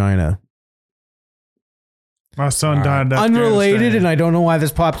of China. My son died. Unrelated, and I don't know why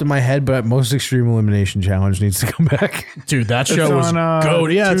this popped in my head, but Most Extreme Elimination Challenge needs to come back. Dude, that show was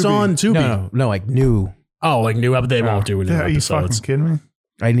gold. Yeah, it's on Tubi. No, like new. Oh, like new. They won't do new episodes. Are you fucking kidding me?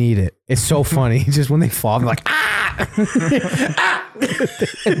 I need it. It's so funny. Just when they fall, I'm like,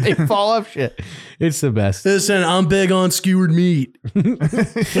 they fall off shit. It's the best. Listen, I'm big on skewered meat.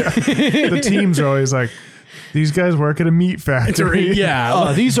 The teams are always like, these guys work at a meat factory.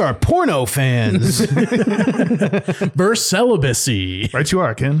 Yeah. These are porno fans. Verse celibacy. Right you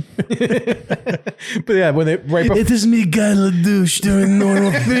are, Ken. But yeah, when they it is me, Guy LaDouche, doing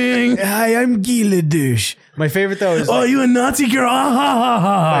normal thing. Hi, I'm Guy LaDouche. My favorite though is you a Nazi girl?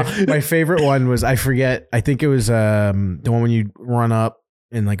 My favorite one was, I forget. I think it was the one when you run up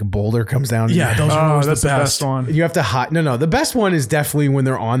and like a boulder comes down. Yeah, those are that's the best one. You have to hide. No, the best one is definitely when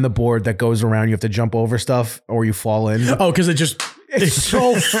they're on the board that goes around. You have to jump over stuff or you fall in. Oh, because it's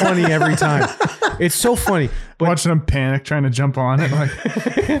so funny every time. It's so funny. But watching them panic trying to jump on it. Like,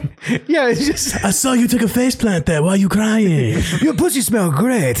 yeah, it's just. I saw you take a face plant there. Why are you crying? Your pussy smell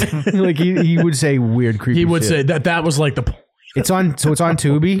great. Like he would say weird, creepy. He would shit. say that was like the point. It's on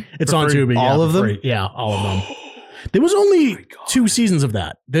Tubi. It's on Tubi. All of them. Free. Yeah, all of them. There was only 2 seasons of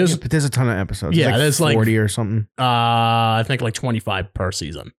that. But there's a ton of episodes. Yeah, there's like 40 or something. I think like 25 per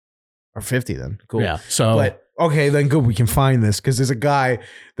season. Or 50 then. Cool. Yeah. So but okay, then good. We can find this because there's a guy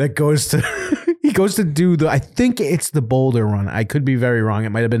that goes to do I think it's the boulder run. I could be very wrong. It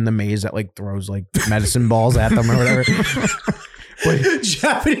might have been the maze that like throws like medicine balls at them or whatever. But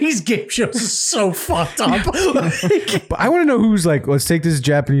Japanese game shows is so fucked up. But I want to know who's like, let's take this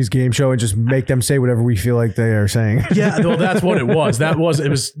Japanese game show and just make them say whatever we feel like they are saying. Yeah, well, that's what it was. It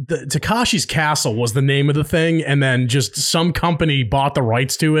was Takashi's Castle was the name of the thing, and then just some company bought the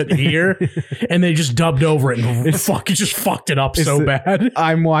rights to it here, and they just dubbed over it and just fucked it up so bad.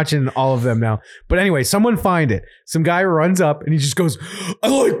 I'm watching all of them now. But anyway, someone find it. Some guy runs up and he just goes, I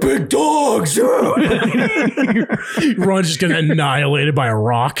like big dogs. Ron's just gonna annihilated by a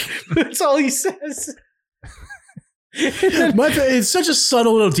rock. That's all he says. It's such a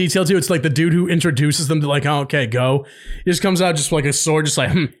subtle little detail too. It's like the dude who introduces them to like, oh, okay, go. He just comes out just like a sword, just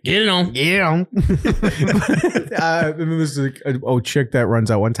like, get it on. Yeah. And then there's a chick that runs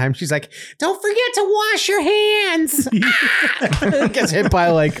out one time. She's like, don't forget to wash your hands. Gets hit by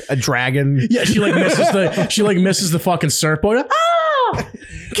like a dragon. Yeah, she misses the fucking surfboard.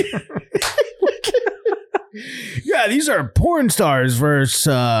 Yeah, these are porn stars versus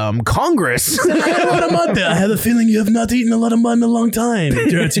Congress. I had a lot of mud there. I have a feeling you have not eaten a lot of mud in a long time.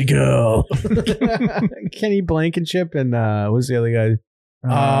 Dirty girl. Kenny Blankenship and what's the other guy?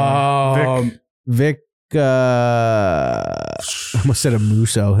 Vic. I almost said a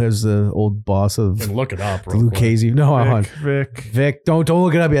Musso. Here's the old boss of And look it up. the Lucchese. No, hold on. Vic. Don't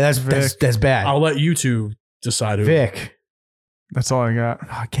look it up yet. That's bad. I'll let you two decide who. Vic. That's all I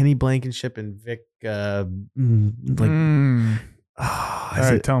got. Kenny Blankenship and Vic. All All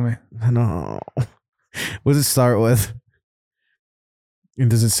right, tell me. No. What does it start with? And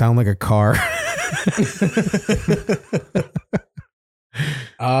does it sound like a car?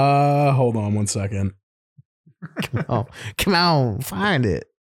 Hold on 1 second. Come on, find it.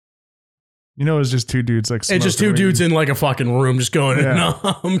 You know, it's just two dudes like. It's just two dudes in like a fucking room just going, Yeah. no,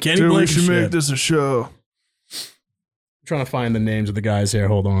 I'm Kenny Dude, we Blankenship. should make this a show. I'm trying to find the names of the guys here.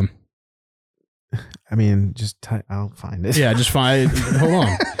 Hold on. I mean, I'll find it. Yeah, just find. Hold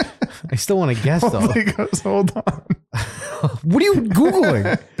on. I still want to guess though. Hold on. What are you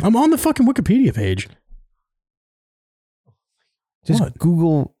Googling? I'm on the fucking Wikipedia page. Just What?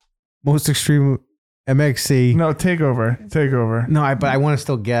 Google most extreme MXC. No, take over. No, but I want to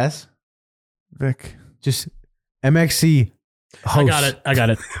still guess. Vic. Just MXC host. I got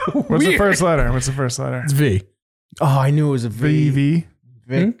it. What's the first letter? It's V. Oh, I knew it was a V. VV.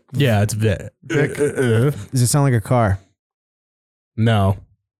 Vic. Yeah, it's V. Vic. Does it sound like a car? No.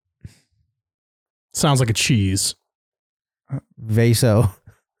 Sounds like a cheese. Vaso.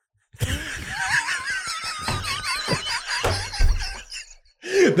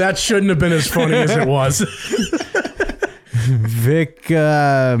 That shouldn't have been as funny as it was. Vic.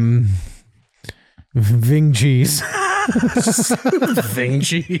 Ving cheese. Thing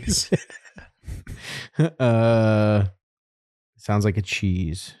cheese. Sounds like a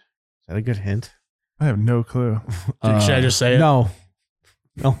cheese. Is that a good hint? I have no clue. Should I just say it? No,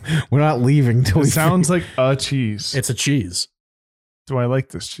 we're not leaving till It we. sounds like a cheese. It's a cheese. Do I like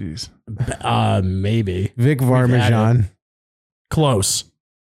this cheese? Maybe. Vic had Varmejan. Close.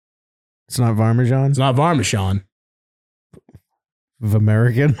 It's not Varmejan. It's not Parmesan.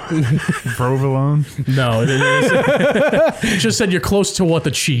 American. Provolone. No, it is. It just said you're close to what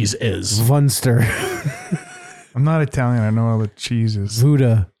the cheese is. Vunster. I'm not Italian. I know all the cheeses.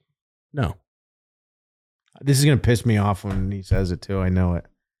 Vuda. No. This is gonna piss me off when he says it too. I know it.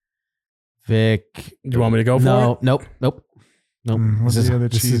 Vic. Do you want me to go for No. it? Nope. What's This is- the other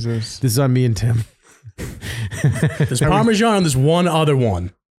this is- cheeses? This is on me and Tim. There's Parmesan and there's one other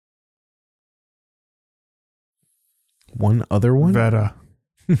one. One other one? Veta.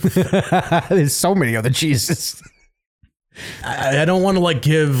 There's so many other cheeses. I don't want to like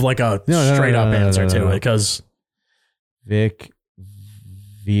give like a No, straight up no, answer to no. it because Vic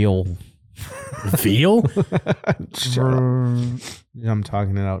Veal. veal? Shut up. I'm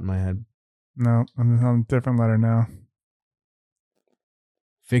talking it out in my head. No, I'm on a different letter now.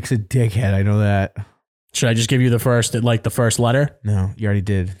 Vic's a dickhead. I know that. Should I just give you the first letter? No, you already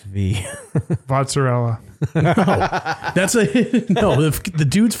did. V. Mozzarella. That's no. The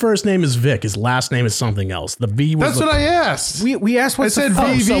dude's first name is Vic. His last name is something else. The V was. That's what I asked. we asked what I said Oh,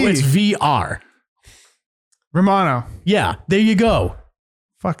 VV. so it's VR. Romano. Yeah, there you go.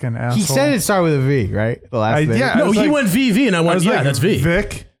 Fucking asshole. He said it started with a V, right? The last name. yeah. I No, was he like- went VV, and I I went, was yeah, like, that's V.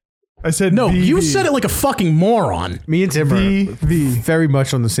 Vic. I said No, VV. you said it like a fucking moron. Me and Tim are VV. very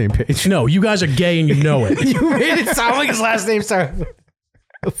much on the same page. No, you guys are gay and you know it. You made it sound like his last name started with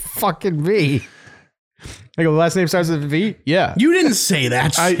a fucking V. I go, last name starts with a V? Yeah. You didn't say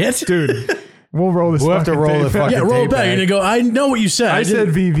that shit. Dude, we'll roll this. We'll have to fucking roll tape the back. fucking Yeah, roll it tape back. back. You're gonna go. I know what you said. I said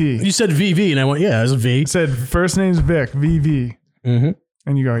VV. You said VV, and I went, yeah, it's a V. I said first name's Vic. VV. Mm-hmm.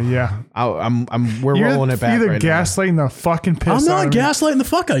 And you go, yeah. We're rolling it back You're either right now. gaslighting the fucking piss I'm not out of me. gaslighting the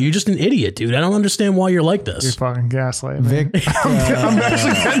fuck out of you. You're just an idiot, dude. I don't understand why you're like You're this. fucking gaslighting. Vic. me. I'm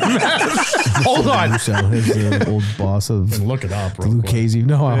actually getting mad. Hold on. Musso, he's the old boss of Look it up, the Lucchese.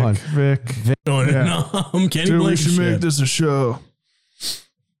 No, hold on. Vic. No, Yeah. I'm Kenny Dude, we should make Blankenship. this a show.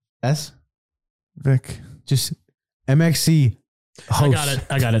 S? Vic. Just MXC host.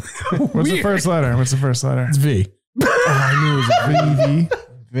 I got it. What's the first letter? It's V. Oh, I knew it was a VV.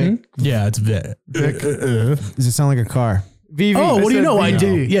 Vic. Yeah, it's V. Vic. Does it sound like a car? VV. Oh, what do you said know? I VV.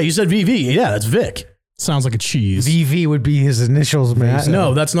 do. Yeah, you said VV. Yeah, that's Vic. Sounds like a cheese. VV would be his initials, man.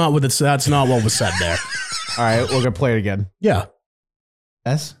 No, that's not what that's not what was said there. All right, we're gonna play it again. Yeah.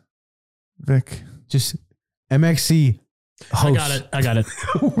 S. Vic. Just MXC host. I got it.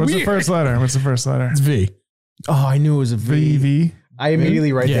 What's the first letter? It's V. Oh, I knew it was a V. VV. I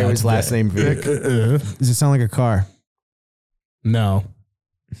immediately right Yeah, there was it's last Vic. name V. Vic. Does it sound like a car? No.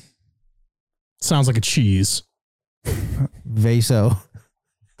 Sounds like a cheese. Vaso.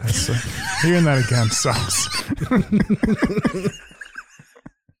 Hearing that again sucks.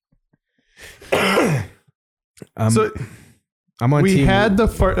 So I'm on we team. had the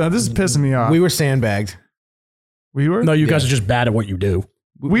first. This is pissing me off. We were sandbagged. We were. No, you guys are just bad at what you do.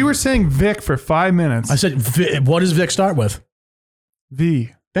 We were saying Vic for 5 minutes. I said, what does Vic start with? V.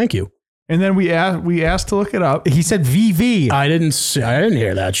 Thank you. And then we asked to look it up. He said VV. I didn't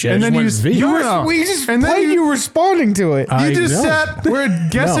hear that shit. And I then just you went were- V. We just And then played you responding to it. I You just know. sat. We're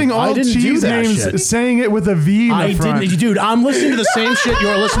guessing No, I all didn't do cheese that names, shit. saying it with a V in the I front. didn't, dude. I'm listening to the same shit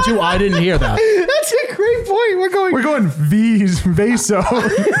you're listening to. I didn't hear that. That's a great point. We're going V's Vaso.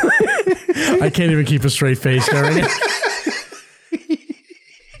 I can't even keep a straight face during it.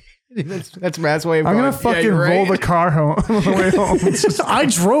 That's Matt's way of I'm gonna going, fucking you're roll right. the car home on the way home. It's just- I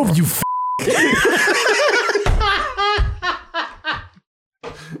drove you.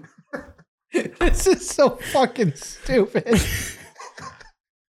 This is so fucking stupid.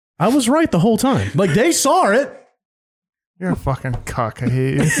 I was right the whole time. Like they saw it. You're a fucking cuck. I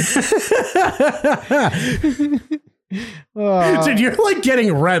hate you. Dude, you're like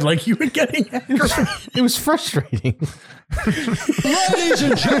getting red. Like you were getting angry. It was frustrating. Ladies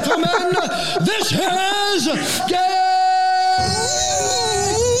and gentlemen, this is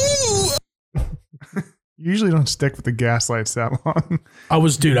You usually don't stick with the gaslights that long. I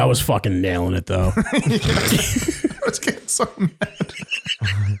was fucking nailing it though. I was getting so mad.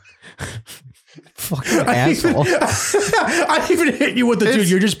 Fucking asshole. I even hit you with the dude.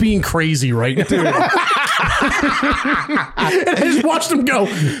 You're just being crazy right now. And I just watched him go.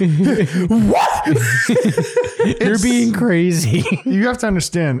 What? You're being crazy. You have to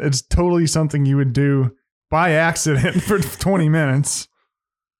understand, it's totally something you would do by accident for 20 minutes.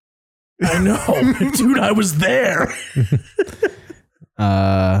 I know, dude. I was there.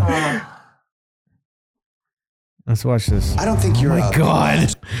 Let's watch this. I don't think you're. Oh my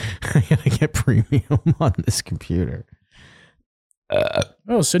God. I gotta get premium on this computer.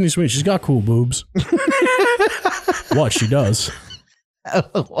 Oh, Sydney Sweeney. She's got cool boobs. What? She does.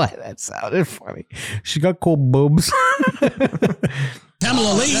 Why that sounded funny. She got cool boobs.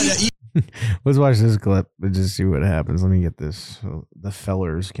 Pamela Lee. Let's watch this clip and just see what happens. Let me get this so the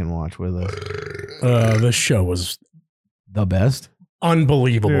fellers can watch with us. This show was The best.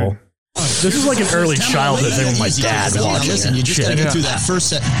 unbelievable. Dude. This is like an early childhood thing with my dad watching Listen, it. you just gotta get through that first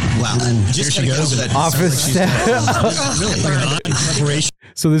set. Wow. Just here she goes. Office staff. Really? Not in preparation.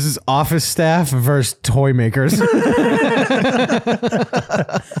 So this is office staff versus toy makers.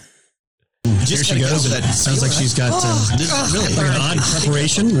 Just here she goes. That sounds like she's got really odd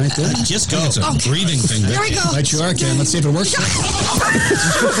preparation right there. Just go. It's a breathing thing. There we go. Right you are, Ken. Let's see if it works.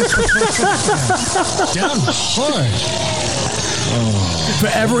 Down hard. For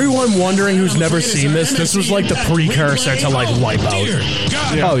everyone wondering who's never seen this, this was like the precursor to like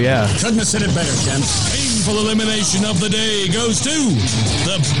Wipeout. Oh yeah. Couldn't have said it better, Ken. Painful elimination of the day goes to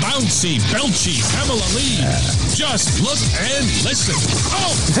the bouncy, belchy Pamela Lee. Just look and listen.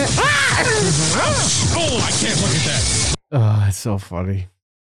 Oh! Oh, I can't look at that. Oh, that's so funny.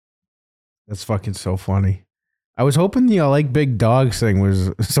 That's fucking so funny. I was hoping the like big dogs thing was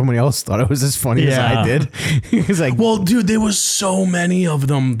somebody else thought it was as funny as I did. He was like, Well, dude, there was so many of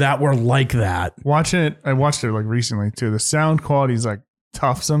them that were like that. Watching it, I watched it like recently too. The sound quality is like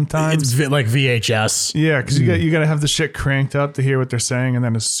tough sometimes. It's like VHS. Yeah, because you got to have the shit cranked up to hear what they're saying, and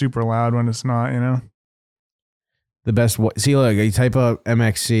then it's super loud when it's not. You know. the best. See, look, you type up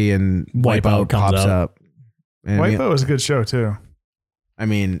MXC and Wipeout comes pops up. And Wipeout was a good show too. I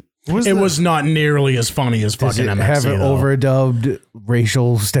mean, It was not nearly as funny as does fucking it MXC. have it though. overdubbed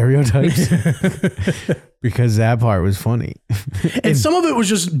racial stereotypes? Because that part was funny. And some of it was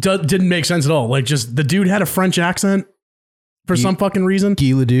just didn't make sense at all. Like just the dude had a French accent for some fucking reason. Guy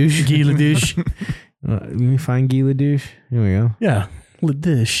Ledouche. Guy Ledouche. Let me find Guy Ledouche. Here we go. Yeah.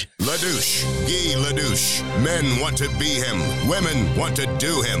 Ledouche. Ledouche, Guy Ledouche. Men want to be him. Women want to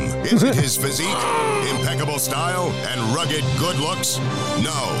do him. Is it his physique, impeccable style, and rugged good looks?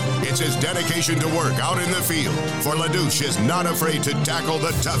 No, it's his dedication to work out in the field. For Ledouche is not afraid to tackle the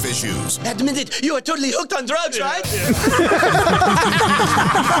tough issues. Admit it, you are totally hooked on drugs, right?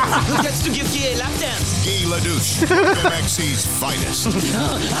 Who gets to give Guy a lap dance? Guy Ledouche, MXC's finest.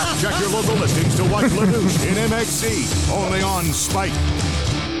 Check your local listings to watch Ledouche in MXC, only on Spike.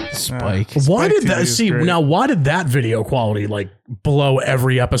 Spike. Why Spike did that TV is see great. now? Why did that video quality like blow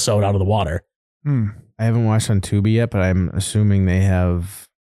every episode out of the water? I haven't watched on Tubi yet, but I'm assuming they have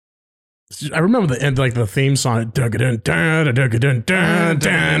I remember the end, like the theme song.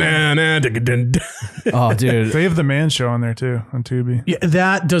 Oh, dude. They have the Man Show on there too on Tubi. Yeah,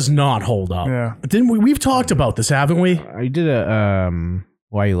 that does not hold up. Yeah. Didn't we? We've talked about this, haven't we? I did a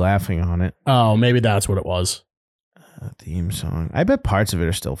Why Are You Laughing on it? Oh, maybe that's what it was. Theme song. I bet parts of it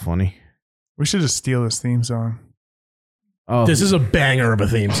are still funny. We should just steal this theme song. Oh, This is a banger of a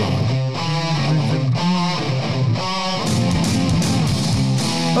theme song.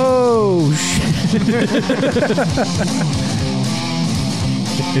 oh shit!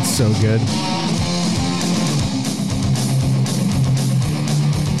 It's so good.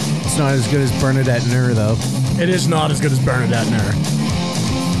 It's not as good as Bernadette Nur, though. It is not as good as Bernadette Nur.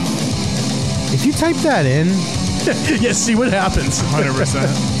 If you type that in, Yeah, see what happens.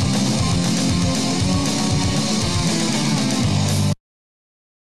 100%.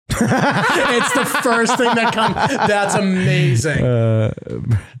 It's the first thing that comes. That's amazing.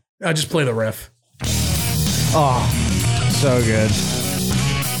 I'll just play the riff. oh, so good.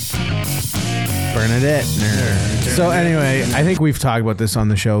 Bernadette Nur. So anyway, I think we've talked about this on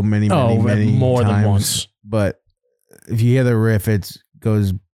the show many more times, than once. But if you hear the riff, it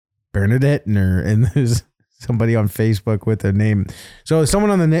goes Bernadette Nur, and there's somebody on Facebook with their name. So someone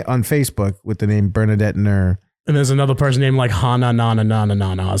on Facebook with the name Bernadette Nur. And there's another person named like Hana Nana Nana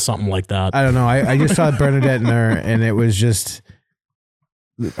Nana, something like that. I don't know. I just saw Bernadette Nur, and it was just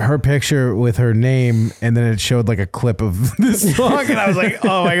her picture with her name, and then it showed like a clip of this song, and I was like,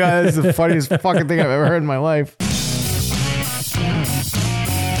 oh my God, this is the funniest fucking thing I've ever heard in my life.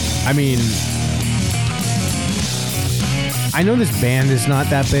 I mean, I know this band is not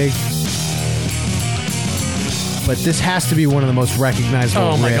that big, but this has to be one of the most recognizable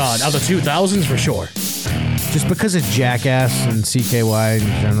Oh my riffs. God, of the 2000s for sure. Just because of Jackass and CKY in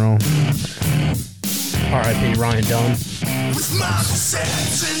general. R.I.P. Ryan Dunn.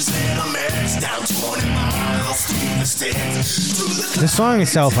 The song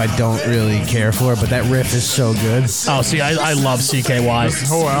itself I don't really care for, but that riff is so good. Oh, see, I love CKY. This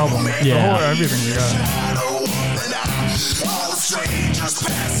whole album. Yeah. The whole, everything we got.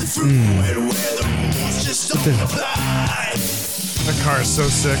 That car is so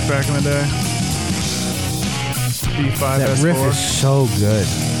sick back in the day. B5 That S4. riff is so good.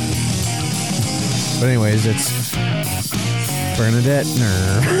 But anyways, it's Bernadette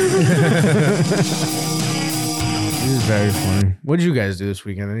Nur. It is very funny. What did you guys do this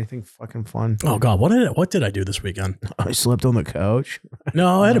weekend? Anything fucking fun? Oh God, what did I do this weekend? I slept on the couch.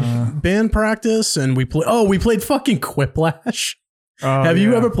 No, I had a band practice and we played fucking Quiplash. Oh, Have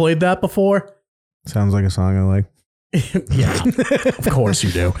you yeah. ever played that before? Sounds like a song I like. Yeah, of course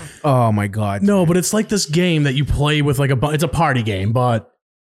you do. Oh my God. No, but it's like this game that you play with like it's a party game, but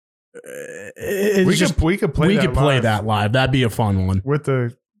We could play that live. That'd be a fun one. with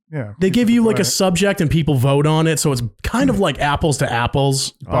the They give you like a subject and people vote on it, so it's kind of like apples to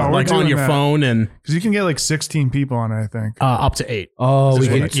apples, Oh, we're like on doing your that. phone and because you can get like 16 people on it. I think. up to 8. Oh, we This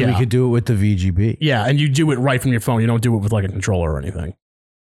is could, what- we could do it with the VGB. Yeah, and you do it right from your phone. You don't do it with like a controller or anything.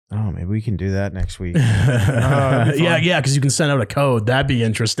 Oh, maybe we can do that next week. that'd be fun. Yeah, because you can send out a code. That'd be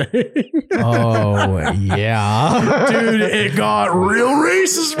interesting. Oh, yeah. Dude, it got real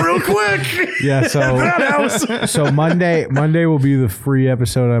racist real quick. Yeah, so Monday will be the free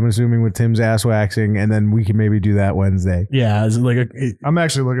episode, I'm assuming, with Tim's ass waxing, and then we can maybe do that Wednesday. Yeah, it's like I'm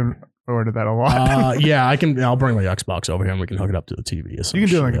actually looking forward to that a lot. yeah, I'll bring my Xbox over here and we can hook it up to the TV. Or some you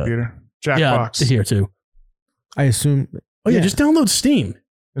can do it on a shit. computer. Yeah, Jackbox. here too. I assume. Oh yeah, just download Steam.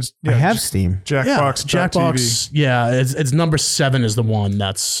 I have Steam. Jackbox. Yeah, Jackbox. Yeah, it's number 7 is the one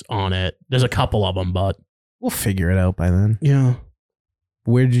that's on it. There's a couple of them, but We'll figure it out by then. yeah.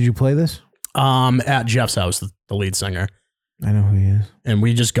 Where did you play this? At Jeff's house, the lead singer, I know who he is. and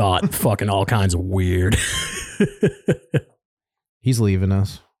we just got fucking all kinds of weird. He's leaving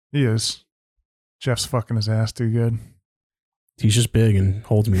us. He is. Jeff's fucking his ass too good. He's just big and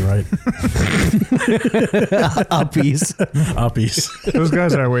holds me right. Uppies. Uppies. Those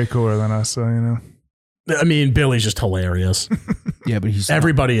guys are way cooler than us, so you know. I mean, Billy's just hilarious. Yeah, but he's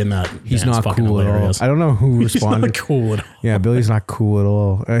Everybody in that. he's band's not fucking cool hilarious. at all. I don't know who He's responded. not cool at all. Yeah, Billy's not cool at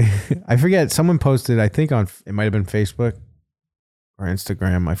all. I forget. Someone posted, I think on, it might have been Facebook or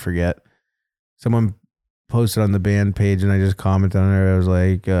Instagram. I forget. Someone posted on the band page and I just commented on it. I was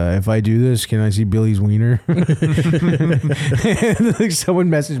like, if I do this, can I see Billy's wiener? And like someone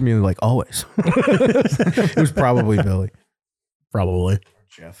messaged me like, always. It was probably Billy. Probably.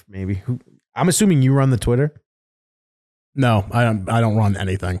 Jeff, maybe. Who? I'm assuming you run the Twitter. No, I don't run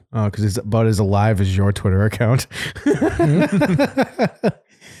anything. Oh, because it's about as alive as your Twitter account. The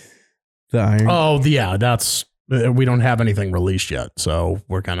Iron. Oh, yeah, that's We don't have anything released yet, so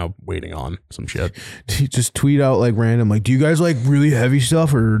we're kind of waiting on some shit. Just tweet out like random, like, do you guys like really heavy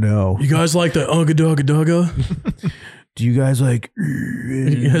stuff or no? You guys like the Unga Dugga Dugga? Do you guys like?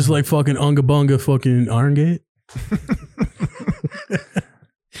 You guys like fucking Unga Bunga fucking Iron Gate?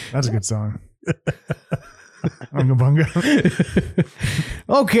 That's a good song. Unga Bunga.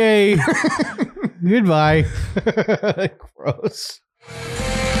 Okay. Goodbye. Gross.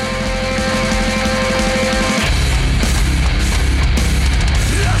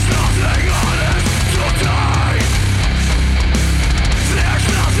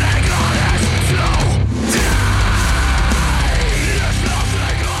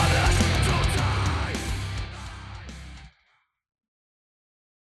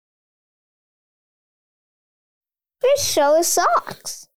 This show sucks.